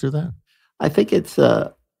 Sure, let's do that. I think it's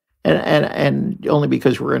and only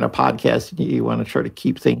because we're in a podcast and you want to try to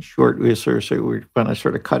keep things short, so we're going to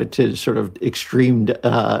sort of cut it to sort of extreme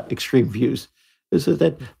views. Is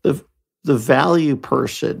that the value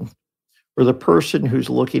person or the person who's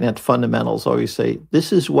looking at fundamentals always say,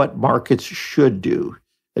 this is what markets should do.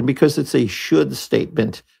 And because it's a should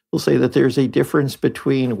statement, we'll say that there's a difference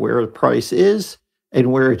between where the price is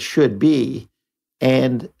and where it should be.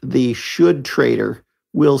 And the should trader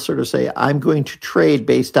will sort of say, I'm going to trade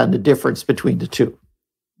based on the difference between the two.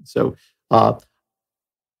 So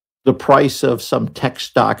the price of some tech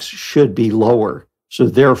stocks should be lower, so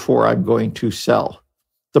therefore I'm going to sell.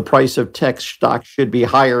 The price of tech stocks should be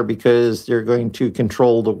higher because they're going to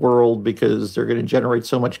control the world, because they're going to generate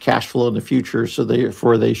so much cash flow in the future, so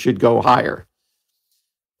therefore they should go higher.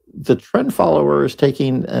 The trend follower is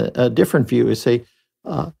taking a different view, is say,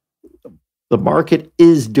 the market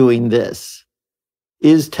is doing this,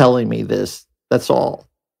 is telling me this, that's all.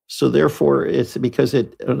 So therefore, it's because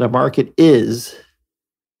the market is,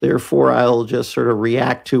 therefore I'll just sort of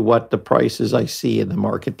react to what the prices I see in the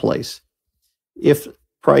marketplace. If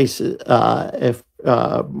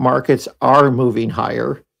markets are moving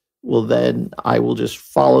higher, well, then I will just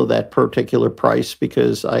follow that particular price,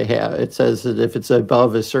 because it says that if it's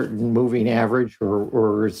above a certain moving average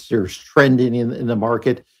or there's trending in the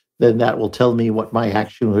market, then that will tell me what my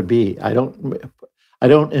action would be. I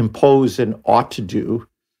don't impose an ought to do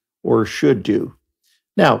or should do.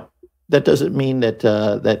 Now, that doesn't mean that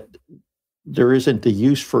there isn't the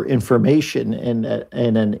use for information in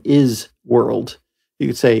an is world. You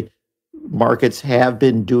could say markets have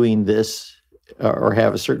been doing this or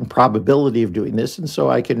have a certain probability of doing this. And so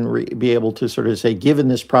I can be able to sort of say, given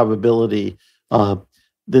this probability,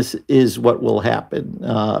 this is what will happen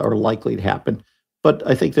or likely to happen. But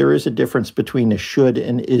I think there is a difference between a should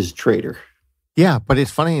and is trader. Yeah, but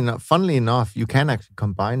it's funnily enough, you can actually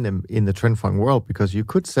combine them in the trend following world, because you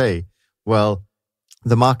could say, well,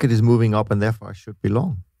 the market is moving up and therefore I should be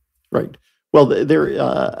long. Right. Well,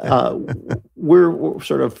 we're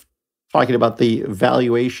sort of talking about the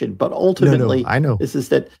valuation, but ultimately, I know.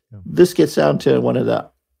 This gets down to one of the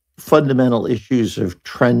fundamental issues of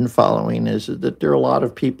trend following, is that there are a lot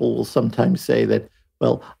of people will sometimes say that,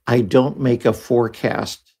 well, I don't make a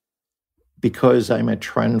forecast because I'm a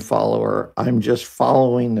trend follower. I'm just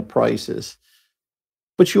following the prices.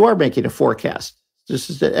 But you are making a forecast. This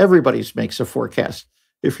is that everybody makes a forecast.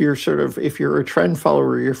 If you're a trend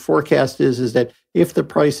follower, your forecast is that if the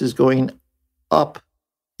price is going up,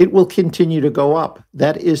 it will continue to go up.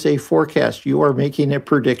 That is a forecast. You are making a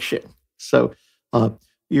prediction. So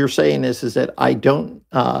you're saying is that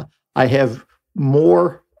I have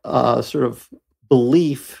more sort of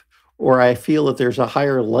belief, or I feel that there's a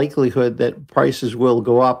higher likelihood that prices will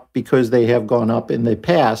go up because they have gone up in the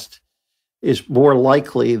past, is more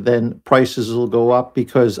likely than prices will go up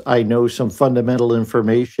because I know some fundamental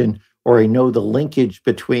information, or I know the linkage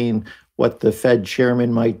between what the Fed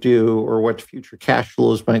chairman might do or what future cash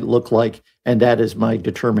flows might look like, and that is my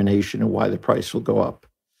determination of why the price will go up.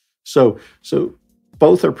 So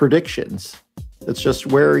both are predictions. It's just,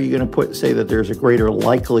 where are you going to say that there's a greater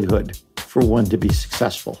likelihood for one to be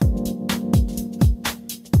successful?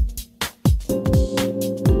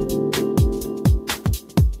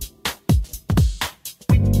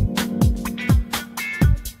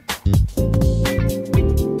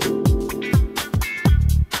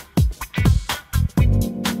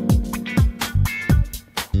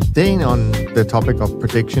 Staying on the topic of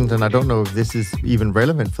predictions, and I don't know if this is even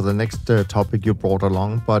relevant for the next topic you brought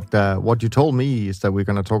along, but what you told me is that we're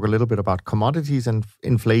going to talk a little bit about commodities and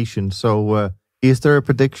inflation. So is there a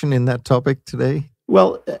prediction in that topic today?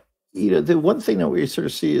 Well, the one thing that we sort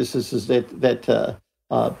of see is that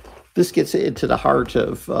this gets into the heart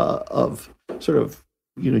of sort of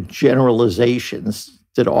generalizations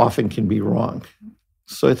that often can be wrong.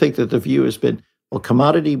 So I think that the view has been, well,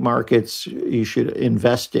 commodity markets you should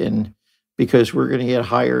invest in because we're going to get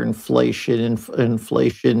higher inflation.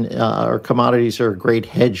 Or commodities are a great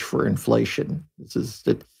hedge for inflation.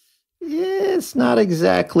 It's not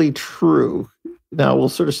exactly true. Now, we'll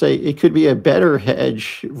sort of say it could be a better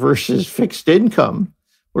hedge versus fixed income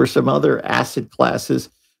or some other asset classes.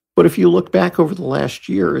 But if you look back over the last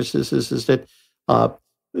year, is that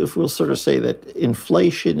if we'll sort of say that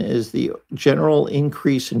inflation is the general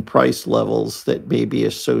increase in price levels that may be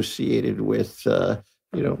associated with,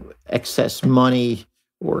 excess money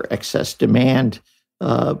or excess demand,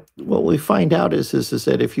 what we find out is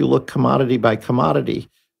that if you look commodity by commodity,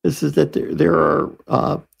 this is that there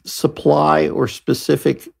are supply or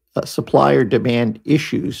specific supply or demand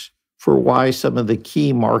issues for why some of the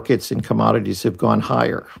key markets and commodities have gone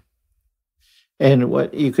higher. And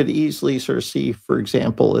what you could easily sort of see, for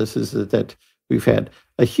example, is that we've had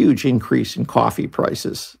a huge increase in coffee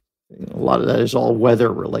prices. A lot of that is all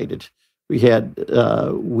weather related. We had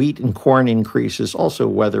wheat and corn increases, also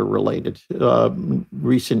weather related.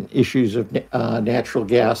 Recent issues of natural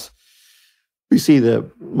gas. We see the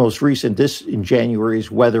most recent, this in January, is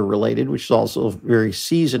weather related, which is also very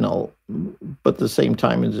seasonal. But at the same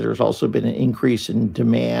time, there's also been an increase in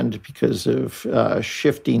demand because of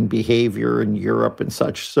shifting behavior in Europe and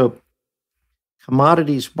such. So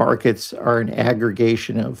commodities markets are an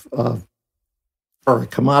aggregation or a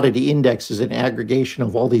commodity index is an aggregation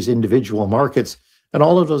of all these individual markets. And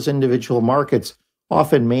all of those individual markets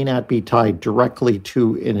often may not be tied directly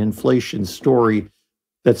to an inflation story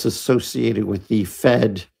that's associated with the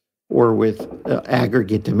Fed or with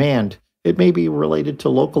aggregate demand. It may be related to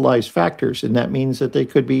localized factors, and that means that they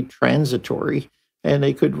could be transitory and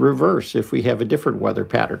they could reverse if we have a different weather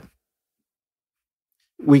pattern.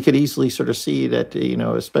 We could easily sort of see that,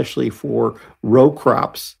 especially for row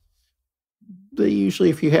crops, they usually,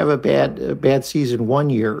 if you have a bad season one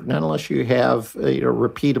year, not unless you have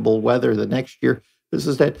repeatable weather the next year, this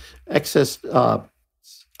is that excess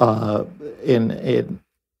in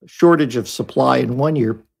shortage of supply in one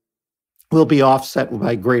year will be offset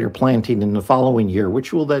by greater planting in the following year,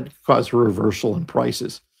 which will then cause a reversal in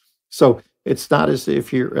prices. So it's not as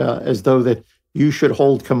if you're as though that you should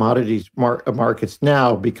hold commodities markets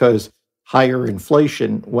now because higher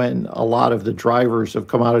inflation, when a lot of the drivers of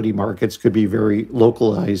commodity markets could be very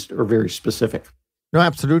localized or very specific. No,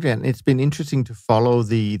 absolutely. And it's been interesting to follow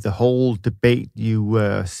the whole debate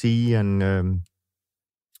you see and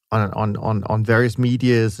on various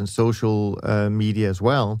medias and social media as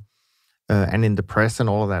well, and in the press and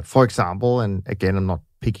all of that. For example, and again, I'm not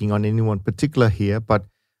picking on anyone particular here, but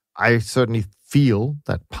I certainly feel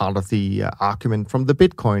that part of the argument from the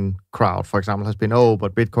Bitcoin crowd, for example, has been, oh,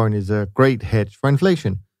 but Bitcoin is a great hedge for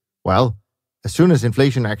inflation. Well, as soon as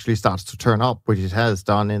inflation actually starts to turn up, which it has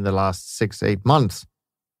done in the last 6-8 months,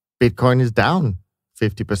 Bitcoin is down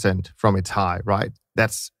 50% from its high, right?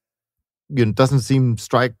 That's, doesn't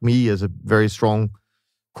strike me as a very strong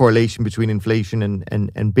correlation between inflation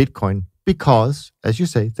and Bitcoin, because, as you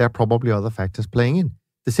say, there are probably other factors playing in.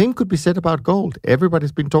 The same could be said about gold.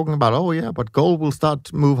 Everybody's been talking about, oh yeah, but gold will start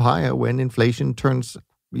to move higher when inflation comes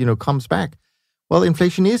back. Well,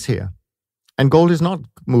 inflation is here, and gold is not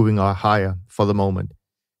moving higher for the moment.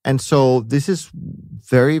 And so this is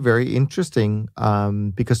very, very interesting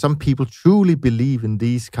because some people truly believe in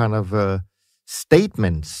these kind of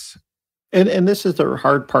statements. And this is the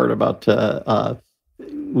hard part about,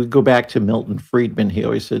 we go back to Milton Friedman. He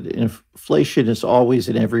always said, inflation is always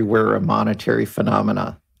and everywhere a monetary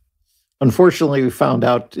phenomena. Unfortunately, we found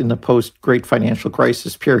out in the post-Great Financial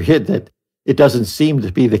Crisis period that it doesn't seem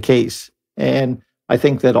to be the case. And I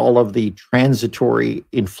think that all of the transitory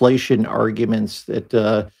inflation arguments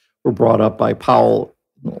that were brought up by Powell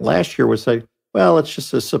last year was like, well, it's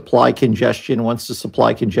just a supply congestion. Once the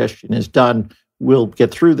supply congestion is done, we'll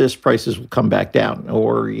get through this, prices will come back down.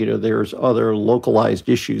 Or, there's other localized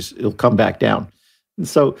issues, it'll come back down. And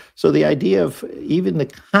so the idea of even the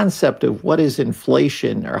concept of what is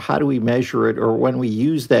inflation or how do we measure it, or when we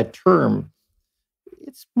use that term,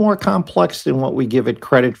 it's more complex than what we give it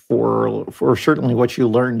credit for certainly what you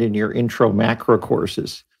learned in your intro macro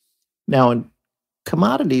courses. Now, in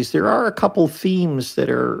commodities, there are a couple themes that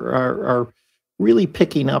are really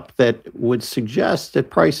picking up that would suggest that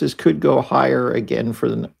prices could go higher again for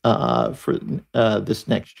this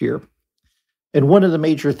next year. And one of the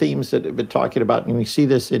major themes that I've been talking about, and we see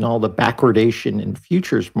this in all the backwardation in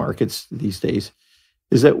futures markets these days,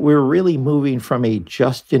 is that we're really moving from a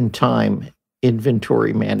just-in-time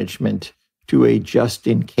inventory management to a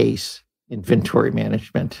just-in-case inventory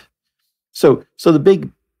management. So the big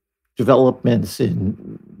developments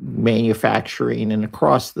in manufacturing and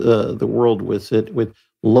across the world with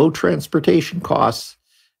low transportation costs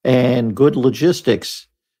and good logistics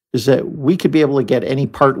is that we could be able to get any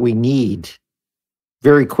part we need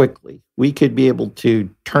very quickly. We could be able to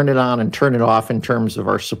turn it on and turn it off in terms of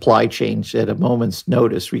our supply chains at a moment's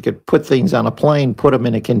notice. We could put things on a plane, put them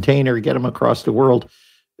in a container, get them across the world.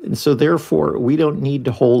 And so therefore, we don't need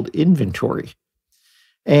to hold inventory.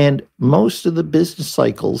 And most of the business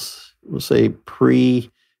cycles, we'll say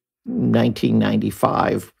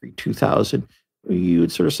pre-1995, pre-2000, you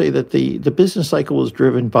would sort of say that the business cycle was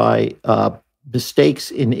driven by mistakes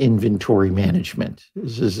in inventory management.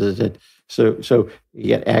 So you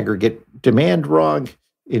get aggregate demand wrong,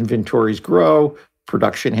 inventories grow,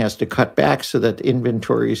 production has to cut back so that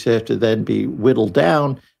inventories have to then be whittled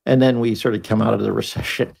down, and then we sort of come out of the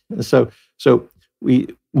recession. So we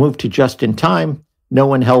moved to just in time. No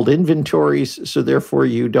one held inventories, so therefore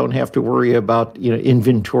you don't have to worry about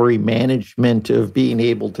inventory management of being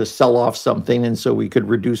able to sell off something, and so we could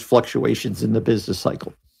reduce fluctuations in the business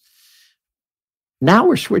cycle. Now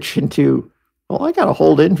we're switching to, well, I got to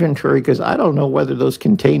hold inventory because I don't know whether those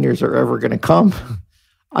containers are ever going to come.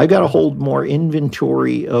 I got to hold more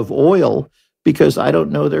inventory of oil because I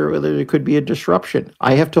don't know whether there could be a disruption.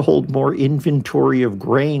 I have to hold more inventory of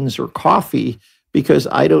grains or coffee because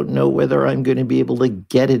I don't know whether I'm going to be able to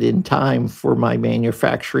get it in time for my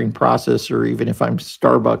manufacturing process, or even if I'm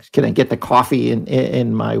Starbucks, can I get the coffee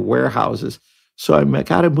in my warehouses? So I've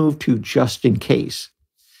got to move to just in case.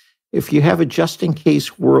 If you have a just in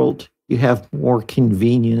case world, you have more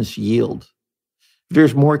convenience yield. If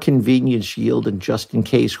there's more convenience yield in just in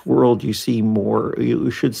case world, you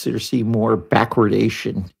should see more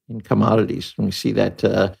backwardation in commodities. And we see that,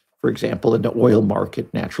 for example, in the oil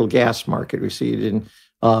market, natural gas market. We see it in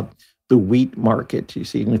the wheat market. You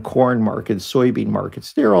see it in the corn market, soybean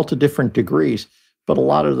markets. They're all to different degrees, but a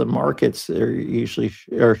lot of the markets are usually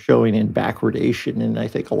showing in backwardation. And I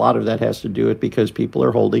think a lot of that has to do with because people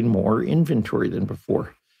are holding more inventory than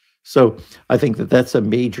before. So I think that's a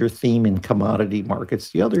major theme in commodity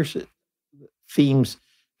markets. The other themes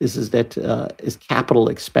is capital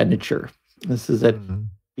expenditure. This is that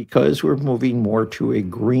because we're moving more to a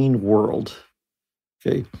green world,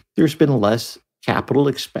 okay, there's been less capital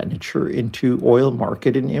expenditure into oil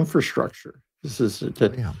market and infrastructure. This is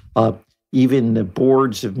that even the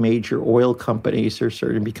boards of major oil companies are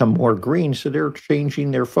starting to become more green, so they're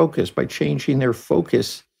changing their focus. By changing their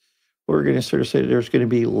focus, we're going to sort of say there's going to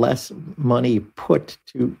be less money put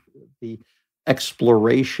to the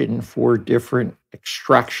exploration for different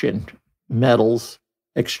extraction metals,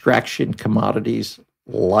 extraction commodities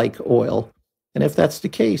like oil. And if that's the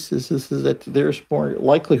case, is that there's more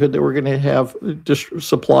likelihood that we're going to have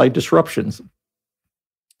supply disruptions.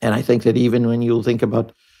 And I think that even when you think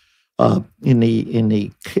about in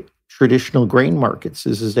the traditional grain markets,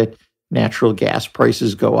 is that natural gas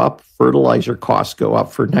prices go up, fertilizer costs go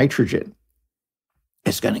up for nitrogen.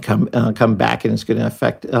 It's going to come back, and it's going to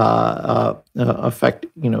affect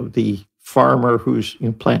the farmer who's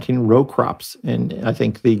planting row crops. And I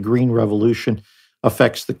think the green revolution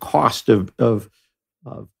affects the cost of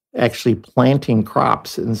actually planting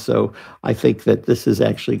crops. And so I think that this is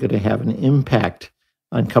actually going to have an impact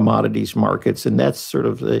on commodities markets. And that's sort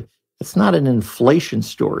of it's not an inflation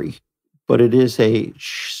story, but it is a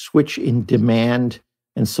switch in demand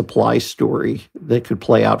and supply story that could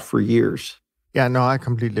play out for years. Yeah, no, I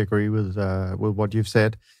completely agree with what you've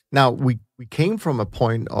said. Now, we came from a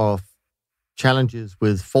point of challenges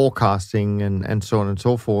with forecasting and so on and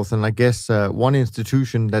so forth. And I guess one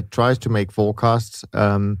institution that tries to make forecasts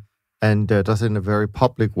and does it in a very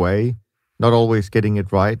public way, not always getting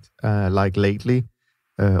it right, like lately,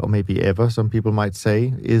 or maybe ever, some people might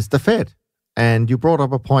say, is the Fed. And you brought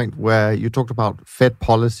up a point where you talked about Fed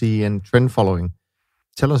policy and trend following.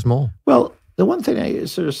 Tell us more. Well, the one thing I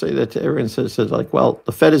sort of say that everyone says like, well,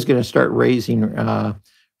 the Fed is going to start raising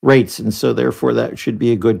rates, and so therefore that should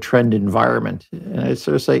be a good trend environment. And I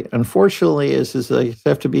sort of say, unfortunately, is I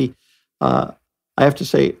have to be, I have to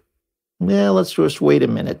say, well, let's just wait a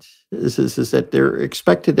minute. Is that they're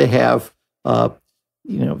expected to have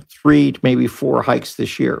 3 to maybe 4 hikes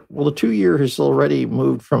this year. Well, the 2-year has already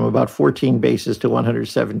moved from about 14 basis to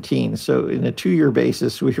 117. So in a 2-year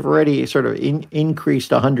basis, we've already sort of increased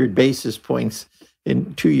 100 basis points in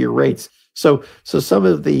 2-year rates. So some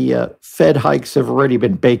of the Fed hikes have already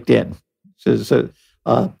been baked in. So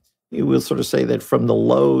we'll sort of say that from the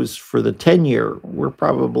lows for the 10-year, we're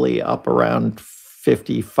probably up around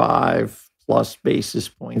 55 plus basis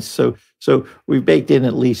points. So we've baked in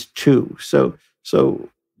at least 2. So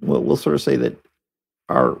we'll sort of say that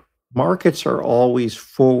our markets are always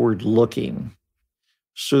forward-looking.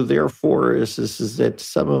 So therefore, is that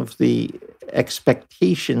some of the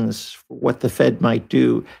expectations for what the Fed might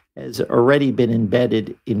do has already been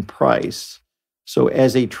embedded in price. So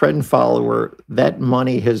as a trend follower, that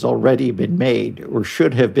money has already been made or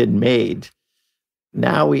should have been made.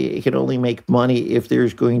 Now we can only make money if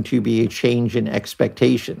there's going to be a change in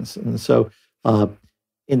expectations. And so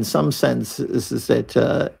in some sense, is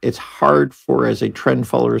that it's hard for, as a trend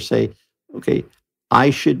follower, to say, okay, I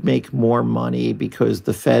should make more money because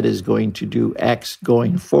the Fed is going to do X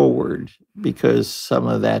going forward, because some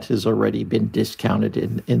of that has already been discounted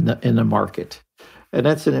in the market. And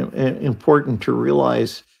that's important to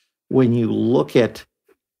realize when you look at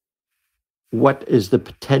what is the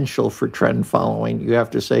potential for trend following. You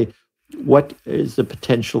have to say, what is the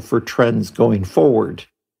potential for trends going forward,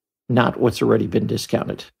 not what's already been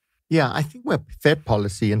discounted. Yeah, I think where Fed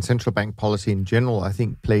policy and central bank policy in general, I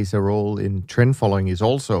think, plays a role in trend following is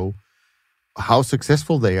also how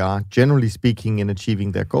successful they are, generally speaking, in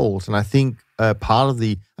achieving their goals. And I think part of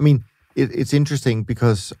it's interesting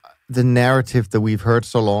because the narrative that we've heard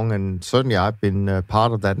so long, and certainly I've been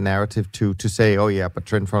part of that narrative to say, oh yeah, but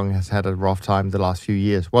trend following has had a rough time the last few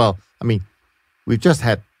years. Well, we've just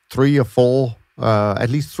had 3 or 4 at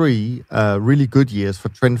least 3 really good years for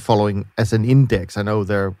trend following as an index. I know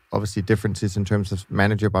there are obviously differences in terms of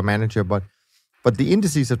manager by manager, but the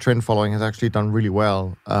indices of trend following has actually done really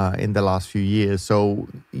well in the last few years. So,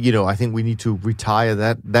 I think we need to retire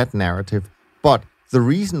that narrative. But the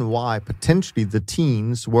reason why potentially the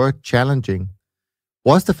teens were challenging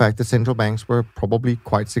was the fact that central banks were probably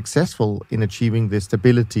quite successful in achieving this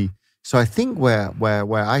stability. So I think where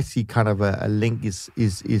I see kind of a link is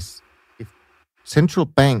central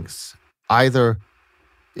banks, either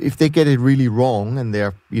if they get it really wrong and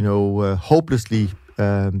they're hopelessly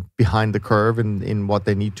behind the curve in what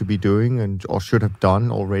they need to be doing or should have done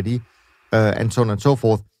already, and so on and so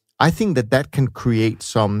forth, I think that can create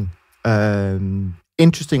some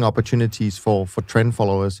interesting opportunities for trend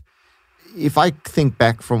followers. If I think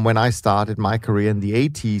back from when I started my career in the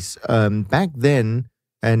 80s, back then,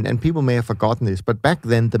 and people may have forgotten this, but back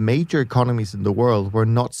then, the major economies in the world were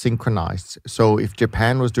not synchronized. So if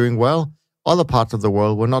Japan was doing well, other parts of the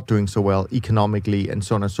world were not doing so well economically, and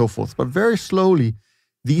so on and so forth. But very slowly,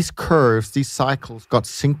 these curves, these cycles got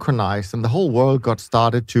synchronized, and the whole world got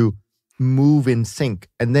started to move in sync.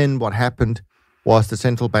 And then what happened? was the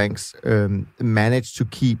central banks managed to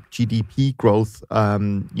keep GDP growth,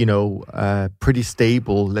 pretty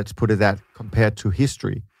stable. Let's put it that compared to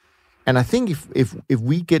history. And I think if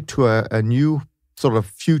we get to a new sort of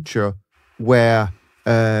future where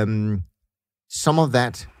some of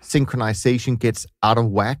that synchronization gets out of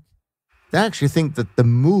whack, I actually think that the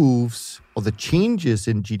moves or the changes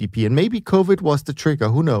in GDP, and maybe COVID was the trigger,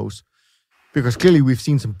 who knows? Because clearly we've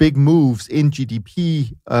seen some big moves in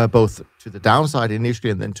GDP, both to the downside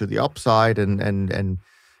initially and then to the upside and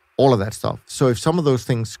all of that stuff. So if some of those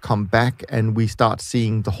things come back and we start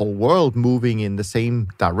seeing the whole world moving in the same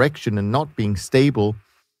direction and not being stable,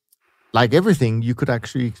 like everything, you could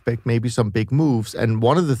actually expect maybe some big moves. And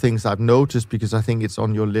one of the things I've noticed, because I think it's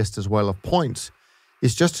on your list as well of points,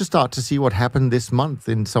 is just to start to see what happened this month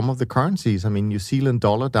in some of the currencies. I mean, New Zealand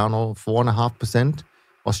dollar down 4.5%,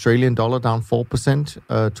 Australian dollar down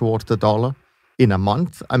 4% towards the dollar in a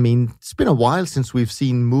month. I mean, it's been a while since we've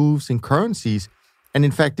seen moves in currencies. And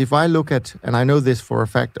in fact, if I look at, and I know this for a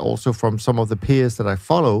fact also from some of the peers that I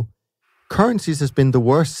follow, currencies has been the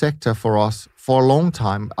worst sector for us for a long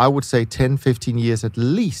time. I would say 10, 15 years at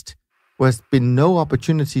least, where there's been no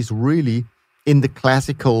opportunities really in the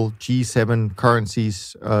classical G7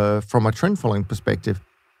 currencies from a trend following perspective.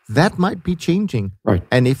 That might be changing. Right.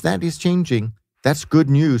 And if that is changing, that's good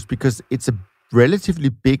news because it's a relatively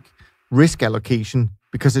big risk allocation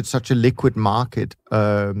because it's such a liquid market.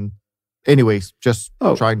 Anyways, just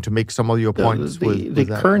trying to make some of your points.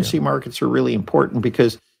 The currency markets are really important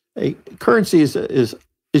because a currency is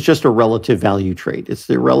just a relative value trade. It's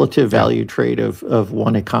the relative value trade of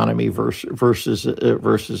one economy versus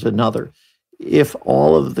another. If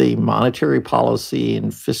all of the monetary policy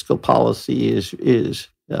and fiscal policy is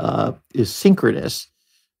synchronous,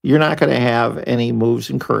 you're not going to have any moves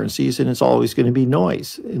in currencies, and it's always going to be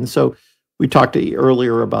noise. And so we talked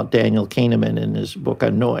earlier about Daniel Kahneman in his book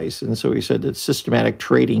on noise, and so he said that systematic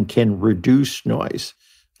trading can reduce noise.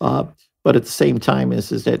 But at the same time is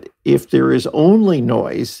that if there is only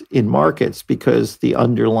noise in markets because the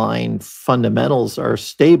underlying fundamentals are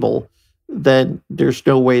stable, then there's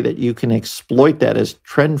no way that you can exploit that as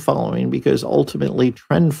trend following because ultimately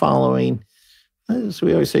trend following, as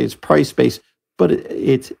we always say, it's price-based, but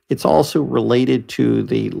it's also related to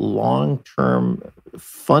the long-term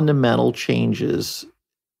fundamental changes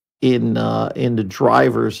in the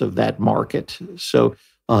drivers of that market. So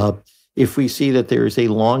if we see that there is a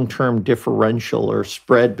long-term differential or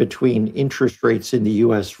spread between interest rates in the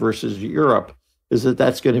U.S. versus Europe, is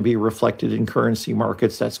that's going to be reflected in currency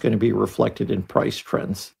markets, that's going to be reflected in price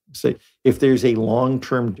trends. So if there's a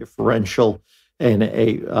long-term differential and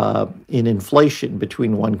in inflation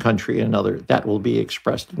between one country and another, that will be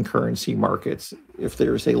expressed in currency markets. If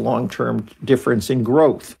there's a long-term difference in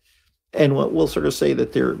growth, and we'll sort of say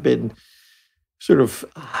that there have been sort of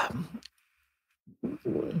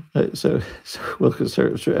I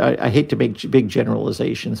hate to make big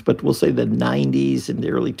generalizations, but we'll say the 90s and the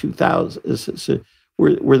early 2000s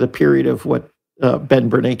were the period of what Ben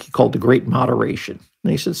Bernanke called the Great Moderation.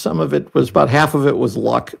 And he said some of it was, about half of it was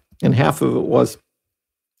luck, and half of it was,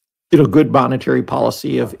 good monetary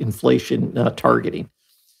policy of inflation targeting.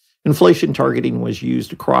 Inflation targeting was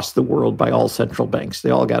used across the world by all central banks.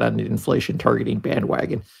 They all got on the inflation targeting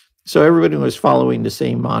bandwagon. So everybody was following the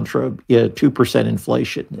same mantra, 2%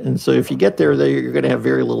 inflation. And so if you get there, you're going to have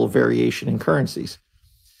very little variation in currencies.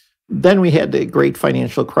 Then we had the great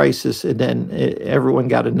financial crisis, and then everyone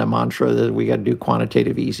got in the mantra that we got to do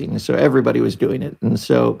quantitative easing. So everybody was doing it. And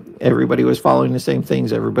so everybody was following the same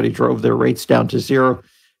things. Everybody drove their rates down to zero.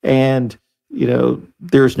 And,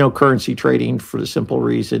 there's no currency trading for the simple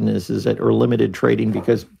reason or limited trading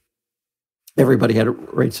because everybody had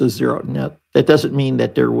rates of zero. Now, that doesn't mean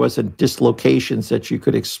that there wasn't dislocations that you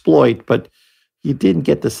could exploit, but you didn't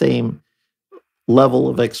get the same level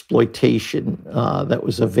of exploitation that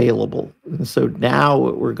was available. And so now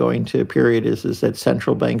what we're going to a period is that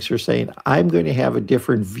central banks are saying, I'm going to have a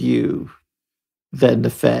different view than the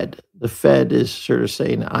Fed. The Fed is sort of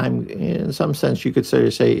saying, in some sense, you could sort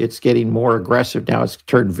of say it's getting more aggressive now. It's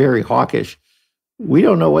turned very hawkish. We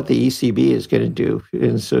don't know what the ECB is going to do.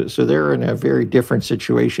 And so they're in a very different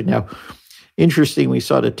situation now. Interesting, we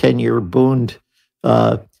saw the 10-year Bund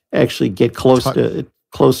actually get close to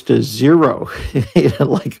zero.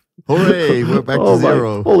 Like, hooray, we're back to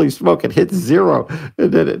zero. Holy smoke, it hit zero.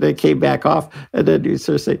 And then it came back off. And then you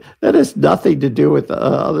sort of say, that has nothing to do with,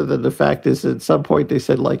 other than the fact is at some point they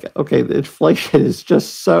said, like, okay, the inflation is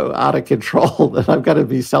just so out of control that I've got to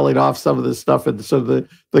be selling off some of this stuff. And so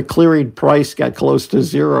the clearing price got close to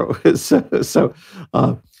zero. So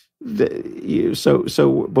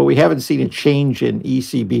but we haven't seen a change in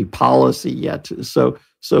ECB policy yet. So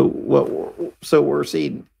we're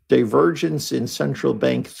seeing divergence in central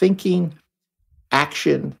bank thinking,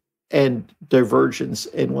 action, and divergence.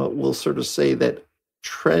 And what we'll sort of say that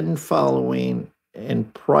trend following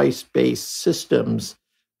and price-based systems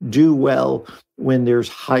do well when there's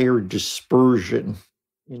higher dispersion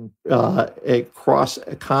across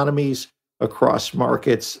economies, across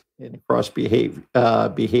markets, and across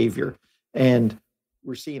behavior. And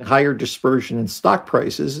we're seeing higher dispersion in stock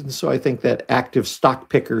prices. And so I think that active stock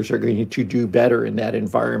pickers are going to do better in that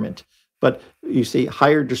environment. But you see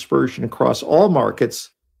higher dispersion across all markets,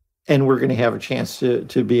 and we're going to have a chance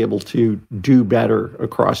to be able to do better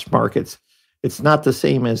across markets. It's not the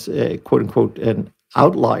same as a quote unquote an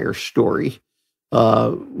outlier story,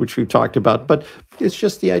 which we've talked about, but it's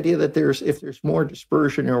just the idea that if there's more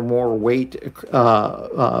dispersion or more weight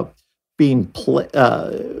being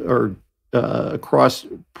across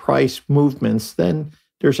price movements, then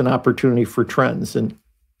there's an opportunity for trends. And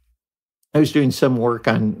I was doing some work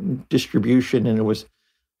on distribution, and it was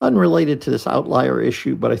unrelated to this outlier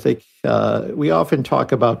issue, but I think we often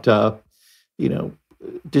talk about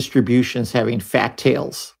distributions having fat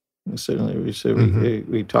tails. So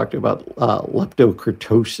we talked about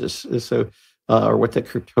leptokurtosis, or what the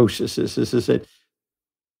kurtosis is. This is it.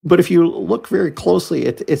 But if you look very closely,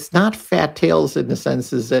 it's not fat tails in the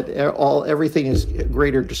sense is that everything is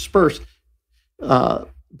greater dispersed.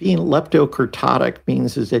 Being leptokurtotic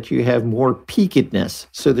means is that you have more peakedness.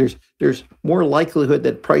 So there's more likelihood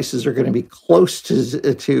that prices are going to be close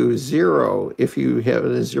to zero if you have a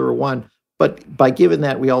 0-1. But by given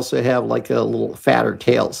that, we also have like a little fatter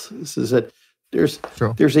tails. This is that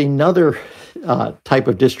there's another type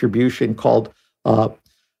of distribution called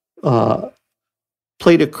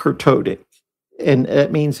platykurtotic, and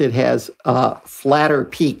that means it has flatter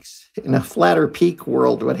peaks. In a flatter peak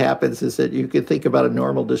world, what happens is that you could think about a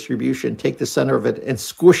normal distribution, take the center of it and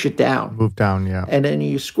squish it down. Move down, yeah. And then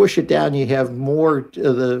you squish it down, you have more of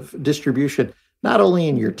the distribution, not only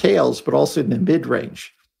in your tails, but also in the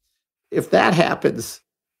mid-range. If that happens,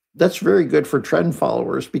 that's very good for trend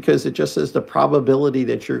followers because it just says the probability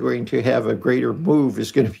that you're going to have a greater move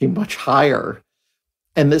is going to be much higher.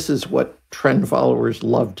 And this is what trend followers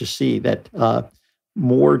love to see, that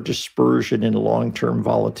more dispersion in long-term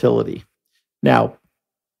volatility. Now,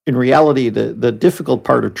 in reality, the difficult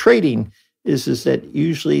part of trading is that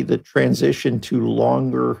usually the transition to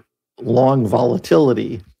long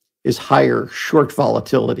volatility is higher short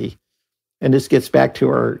volatility. And this gets back to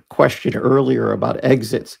our question earlier about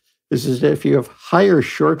exits. This is that if you have higher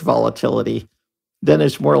short volatility, then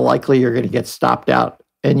it's more likely you're going to get stopped out.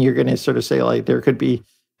 And you're going to sort of say, like, there could be,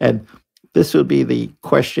 and this would be the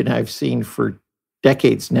question I've seen for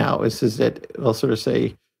decades now, is that I'll sort of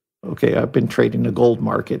say, okay, I've been trading the gold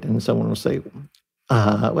market. And someone will say,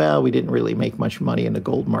 well, we didn't really make much money in the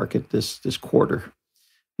gold market this quarter.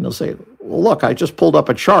 And they'll say, well, look, I just pulled up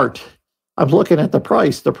a chart. I'm looking at the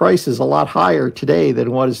price. The price is a lot higher today than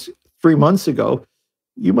it was 3 months ago.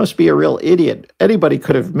 You must be a real idiot. Anybody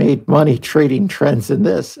could have made money trading trends in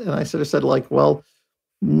this. And I sort of said, like, well,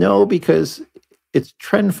 no, because it's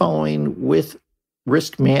trend following with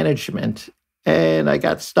risk management. And I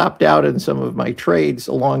got stopped out in some of my trades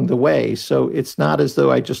along the way. So it's not as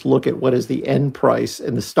though I just look at what is the end price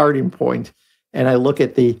and the starting point, and I look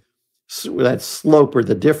at that slope or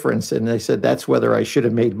the difference. And I said, that's whether I should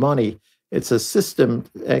have made money. It's a system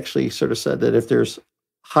actually sort of said that if there's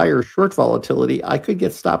higher short volatility, I could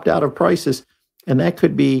get stopped out of prices. And that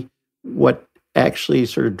could be what actually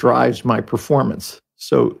sort of drives my performance.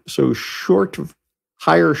 So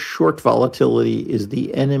higher short volatility is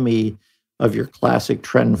the enemy of your classic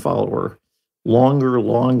trend follower.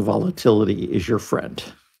 Long volatility is your friend.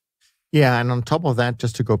 Yeah, and on top of that,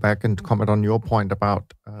 just to go back and comment on your point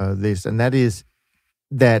about this, and that is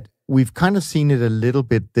that we've kind of seen it a little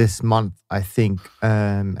bit this month, I think,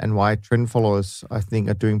 and why trend followers, I think,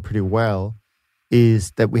 are doing pretty well,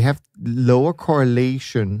 is that we have lower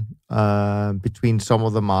correlation between some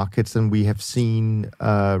of the markets than we have seen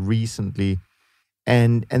recently.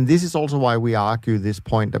 And this is also why we argue this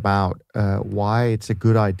point about why it's a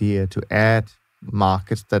good idea to add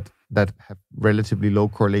markets that have relatively low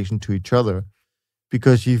correlation to each other.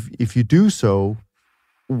 Because if you do so,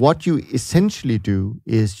 what you essentially do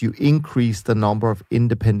is you increase the number of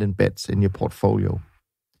independent bets in your portfolio.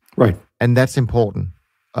 Right. And that's important,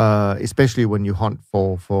 especially when you hunt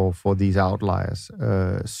for these outliers.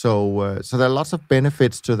 So there are lots of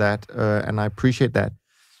benefits to that, and I appreciate that.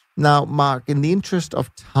 Now, Mark, in the interest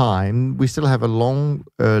of time, we still have a long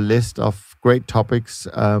list of great topics,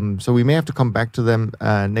 so we may have to come back to them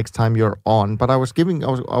next time you're on. But I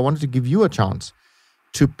wanted to give you a chance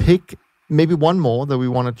to pick maybe one more that we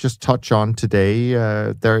want to just touch on today.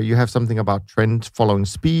 There, you have something about trend following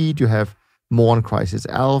speed. You have more on crisis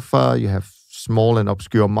alpha. You have small and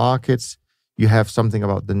obscure markets. You have something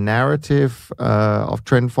about the narrative of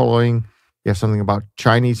trend following. You have something about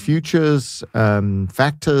Chinese futures,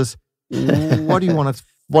 factors. What do you want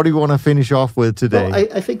to finish off with today? Well,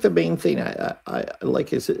 I think the main thing I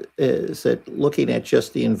like is that looking at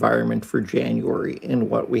just the environment for January and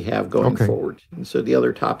what we have going forward. And so the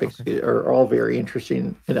other topics are all very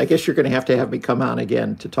interesting. And I guess you're going to have me come on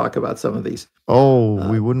again to talk about some of these. Oh,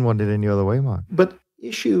 we wouldn't want it any other way, Mark. But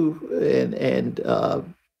issue and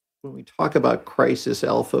when we talk about crisis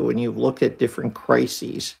alpha, when you look at different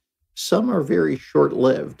crises, some are very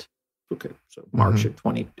short-lived. Okay, so March of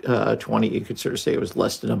 2020, you could sort of say it was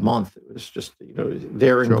less than a month. It was just,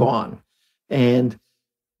 there and gone. And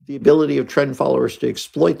the ability of trend followers to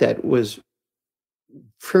exploit that was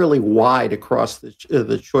fairly wide across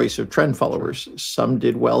the choice of trend followers. Some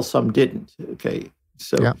did well, some didn't. Okay,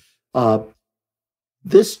 so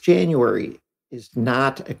this January is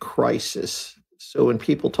not a crisis. So when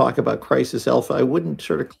people talk about crisis alpha, I wouldn't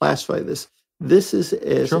sort of classify this. This is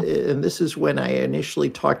and this is when I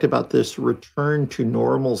initially talked about this return to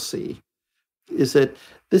normalcy, is that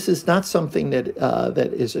this is not something that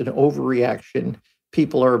that is an overreaction.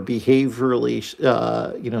 People are behaviorally,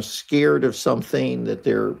 scared of something, that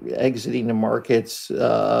they're exiting the markets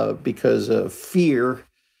because of fear.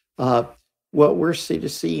 What we're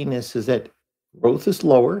seeing is that growth is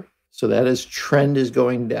lower, so that is trend is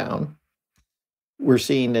going down. We're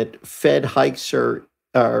seeing that Fed hikes are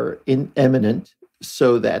imminent,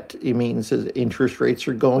 so that it means that interest rates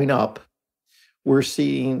are going up. We're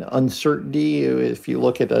seeing uncertainty. If you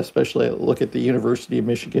especially look at the University of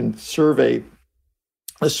Michigan survey,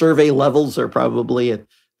 the survey levels are probably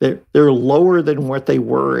they're lower than what they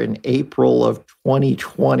were in April of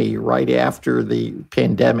 2020, right after the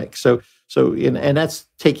pandemic. And that's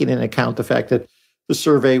taking into account the fact that the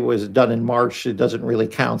survey was done in March. It doesn't really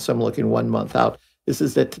count. So I'm looking 1 month out. This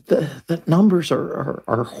is that the numbers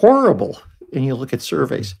are horrible, and you look at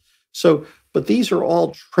surveys. So, but these are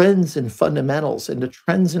all trends and fundamentals, and the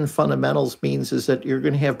trends and fundamentals means is that you're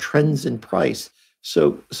going to have trends in price.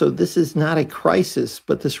 So this is not a crisis,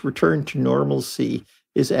 but this return to normalcy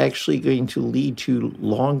is actually going to lead to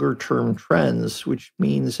longer term trends, which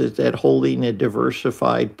means that holding a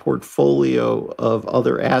diversified portfolio of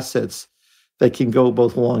other assets that can go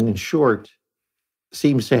both long and short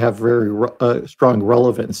seems to have very strong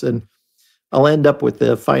relevance. And I'll end up with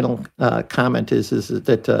the final comment is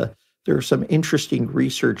that there's some interesting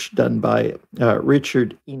research done by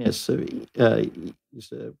Richard Enos.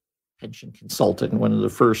 He's a pension consultant, one of the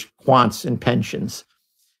first quants in pensions.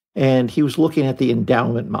 And he was looking at the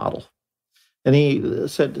endowment model. And he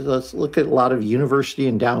said, let's look at a lot of university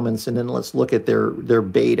endowments, and then let's look at their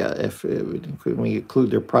beta. If we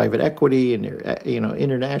include their private equity and their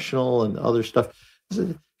international and other stuff.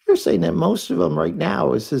 You're saying that most of them right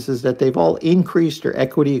now is that they've all increased their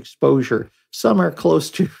equity exposure. Some are close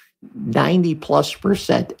to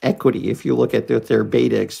 90+% equity if you look at what their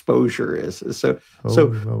beta exposure is. So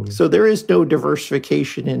there is no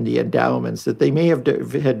diversification in the endowments. That they may have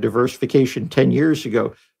had diversification 10 years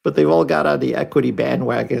ago, but they've all got on the equity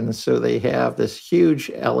bandwagon. So they have this huge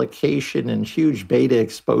allocation and huge beta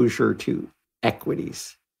exposure to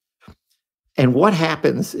equities. And what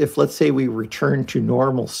happens if, let's say, we return to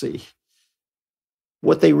normalcy?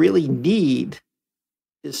 What they really need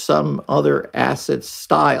is some other asset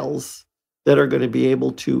styles that are going to be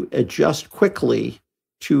able to adjust quickly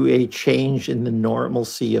to a change in the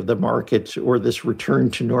normalcy of the market or this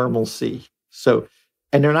return to normalcy. And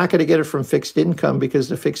they're not going to get it from fixed income, because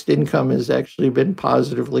the fixed income has actually been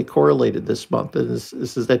positively correlated this month. And this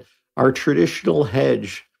is that our traditional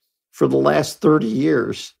hedge for the last 30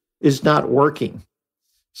 years is not working.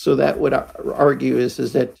 So that would argue is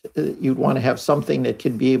that you'd want to have something that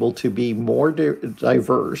can be able to be more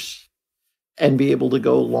diverse and be able to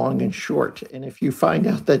go long and short. And if you find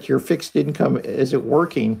out that your fixed income isn't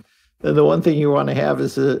working, then the one thing you want to have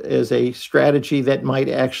is a strategy that might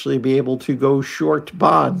actually be able to go short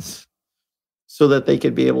bonds, so that they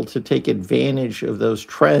could be able to take advantage of those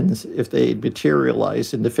trends if they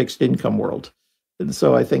materialize in the fixed income world. And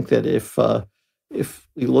so I think that if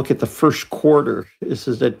we look at the first quarter, this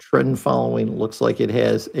is that trend following looks like it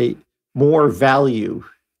has a more value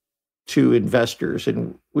to investors.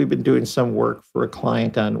 And we've been doing some work for a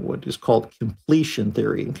client on what is called completion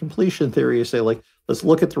theory. And completion theory is say, like, let's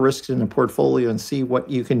look at the risks in the portfolio and see what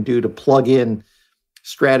you can do to plug in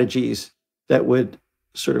strategies that would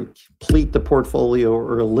sort of complete the portfolio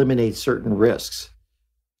or eliminate certain risks.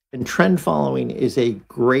 And trend following is a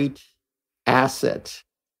great asset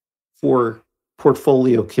for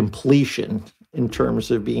portfolio completion in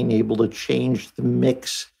terms of being able to change the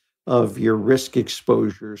mix of your risk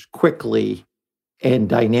exposures quickly and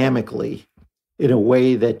dynamically in a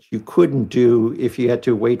way that you couldn't do if you had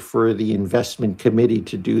to wait for the investment committee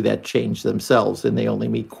to do that change themselves, and they only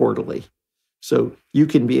meet quarterly. So you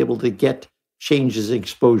can be able to get changes in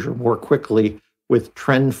exposure more quickly with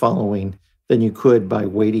trend following than you could by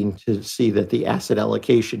waiting to see that the asset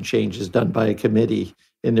allocation change is done by a committee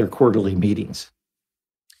in their quarterly meetings.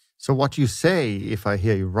 So what you say, if I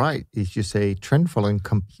hear you right, is you say trend following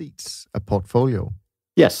completes a portfolio.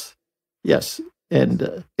 Yes.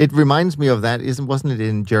 And it reminds me of that, wasn't it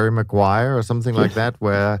in Jerry Maguire or something like that,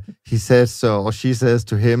 where he says, or she says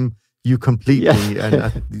to him, you complete me.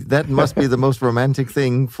 And that must be the most romantic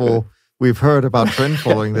thing we've heard about trend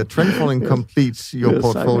following, that trend following completes your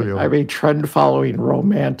portfolio. I mean, trend following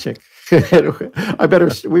romantic.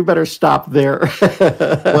 We better stop there.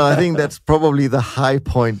 Well, I think that's probably the high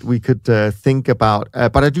point we could think about.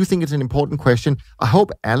 But I do think it's an important question. I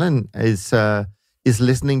hope Alan is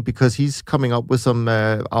listening, because he's coming up with some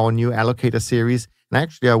our new allocator series. And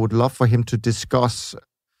actually, I would love for him to discuss.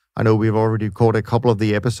 I know we've already recorded a couple of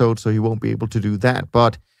the episodes, so he won't be able to do that.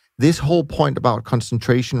 But this whole point about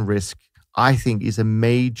concentration risk, I think, is a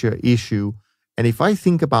major issue. And if I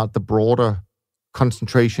think about the broader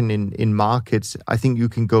concentration in markets, I think you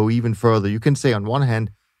can go even further. You can say on one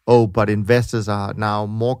hand, but investors are now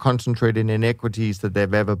more concentrated in equities than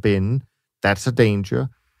they've ever been. That's a danger.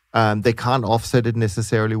 They can't offset it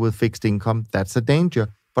necessarily with fixed income. That's a danger.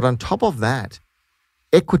 But on top of that,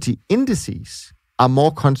 equity indices are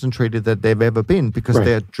more concentrated than they've ever been, because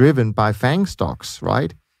they're driven by FANG stocks,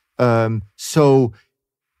 right? So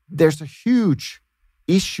there's a huge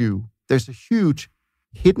issue. There's a huge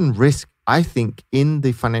hidden risk, I think, in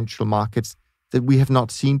the financial markets that we have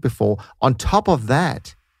not seen before. On top of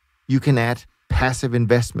that, you can add passive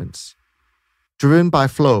investments driven by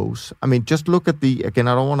flows. I mean, just look at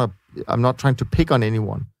I'm not trying to pick on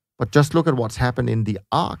anyone, but just look at what's happened in the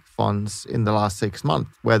ARK funds in the last 6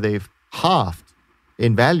 months, where they've halved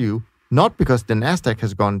in value, not because the NASDAQ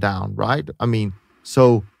has gone down, right? I mean,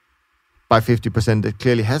 so by 50%, it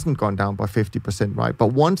clearly hasn't gone down by 50%, right?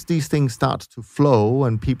 But once these things start to flow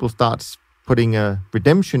and people start putting a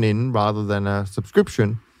redemption in rather than a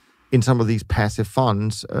subscription in some of these passive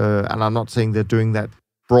funds, and I'm not saying they're doing that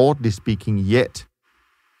broadly speaking yet,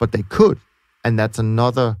 but they could. And that's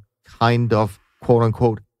another kind of quote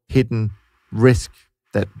unquote hidden risk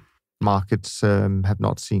that markets have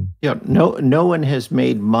not seen. Yeah, no one has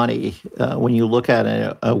made money when you look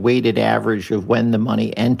at a weighted average of when the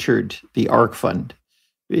money entered the ARK fund.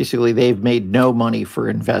 Basically, they've made no money for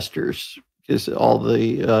investors, because all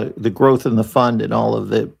the growth in the fund and all of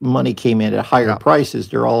the money came in at higher prices.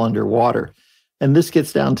 They're all underwater. And this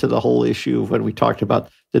gets down to the whole issue of when we talked about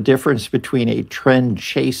the difference between a trend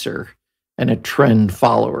chaser and a trend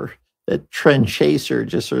follower. That trend chaser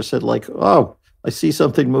just sort of said, like, I see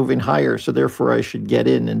something moving higher, so therefore I should get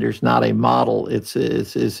in. And there's not a model. It's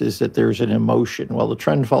that there's an emotion. Well, the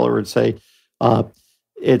trend follower would say,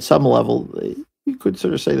 at some level, you could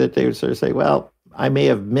sort of say that they would sort of say, well, I may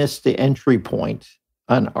have missed the entry point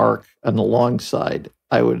on ARK on the long side.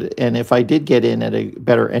 And if I did get in at a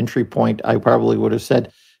better entry point, I probably would have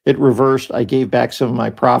said it reversed. I gave back some of my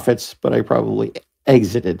profits, but I probably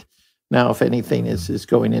exited. Now, if anything, is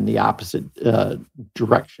going in the opposite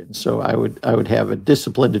direction. So I would have a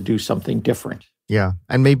discipline to do something different. Yeah,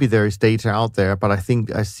 and maybe there is data out there, but I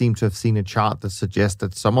think I seem to have seen a chart that suggests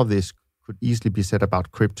that some of this could easily be said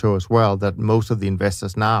about crypto as well, that most of the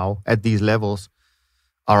investors now at these levels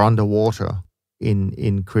are underwater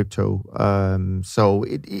in crypto.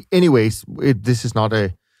 This is not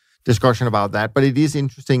a discussion about that, but it is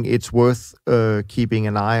interesting. It's worth keeping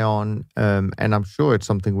an eye on, and I'm sure it's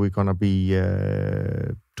something we're going to be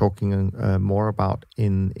talking more about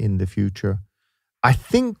in the future. I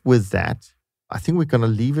think with that, we're going to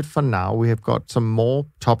leave it for now. We have got some more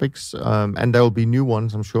topics, and there will be new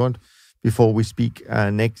ones, I'm sure, before we speak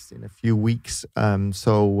next in a few weeks.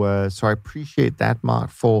 So I appreciate that,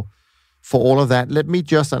 Mark, for all of that. Let me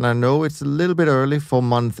just, and I know it's a little bit early for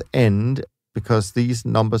month end, because these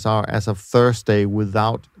numbers are as of Thursday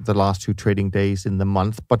without the last 2 trading days in the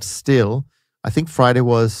month. But still, I think Friday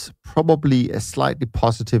was probably a slightly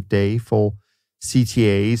positive day for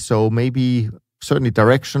CTA. So maybe certainly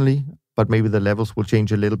directionally, but maybe the levels will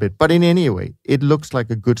change a little bit. But in any way, it looks like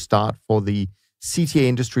a good start for the CTA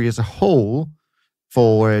industry as a whole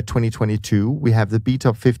for 2022. We have the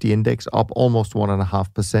BTOP 50 index up almost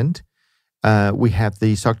 1.5%. We have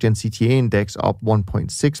the SocGen CTA index up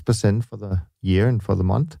 1.6% for the year and for the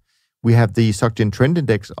month. We have the SocGen Trend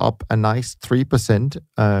Index up a nice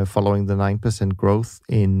 3% following the 9% growth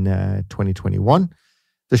in 2021.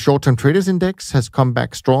 The Short-Term Traders Index has come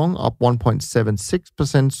back strong, up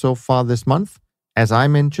 1.76% so far this month. As I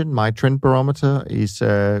mentioned, my trend barometer is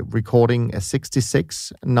recording a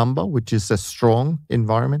 66 number, which is a strong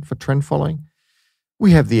environment for trend following.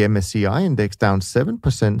 We have the MSCI index down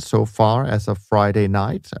 7% so far as of Friday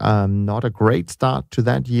night. Not a great start to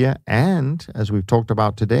that year. And as we've talked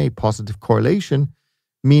about today, positive correlation,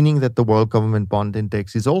 meaning that the World Government Bond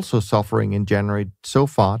Index is also suffering in January so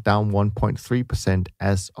far, down 1.3%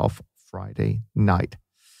 as of Friday night.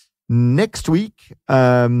 Next week,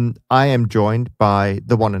 I am joined by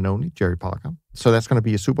the one and only Jerry Parker. So that's going to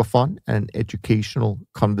be a super fun and educational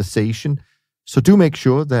conversation. So do make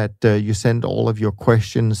sure that you send all of your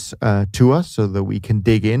questions to us so that we can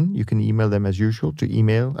dig in. You can email them as usual to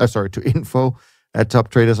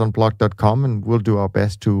info@toptradersunplugged.com, and we'll do our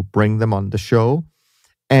best to bring them on the show.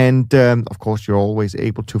 And of course, you're always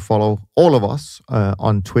able to follow all of us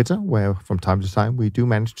on Twitter, where from time to time we do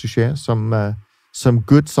manage to share some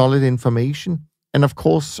good, solid information. And of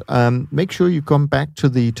course, make sure you come back to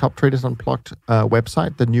the Top Traders Unplugged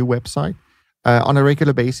website, the new website, on a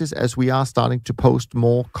regular basis, as we are starting to post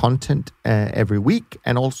more content every week,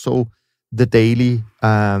 and also the daily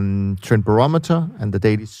trend barometer and the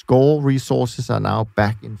daily score resources are now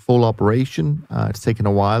back in full operation. It's taken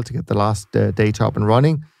a while to get the last data up and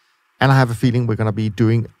running, and I have a feeling we're going to be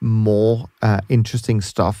doing more interesting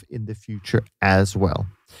stuff in the future as well.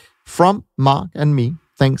 From Mark and me,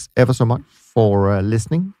 thanks ever so much for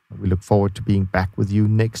listening. We look forward to being back with you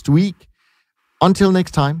next week. Until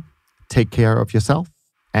next time, take care of yourself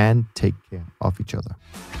and take care of each other.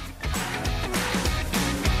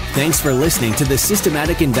 Thanks for listening to the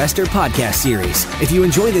Systematic Investor podcast series. If you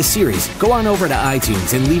enjoy this series, go on over to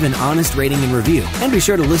iTunes and leave an honest rating and review. And be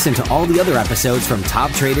sure to listen to all the other episodes from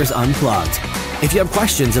Top Traders Unplugged. If you have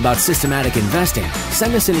questions about systematic investing,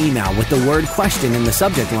 send us an email with the word question in the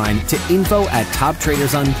subject line to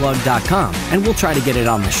info@toptradersunplugged.com, and we'll try to get it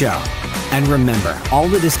on the show. And remember, all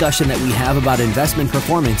the discussion that we have about investment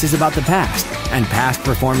performance is about the past, and past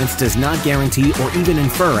performance does not guarantee or even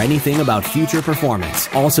infer anything about future performance.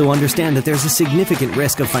 Also understand that there's a significant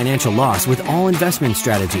risk of financial loss with all investment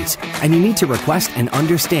strategies, and you need to request and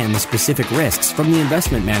understand the specific risks from the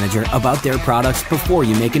investment manager about their products before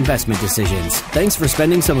you make investment decisions. Thanks for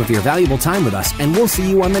spending some of your valuable time with us, and we'll see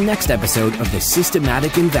you on the next episode of The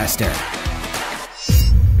Systematic Investor.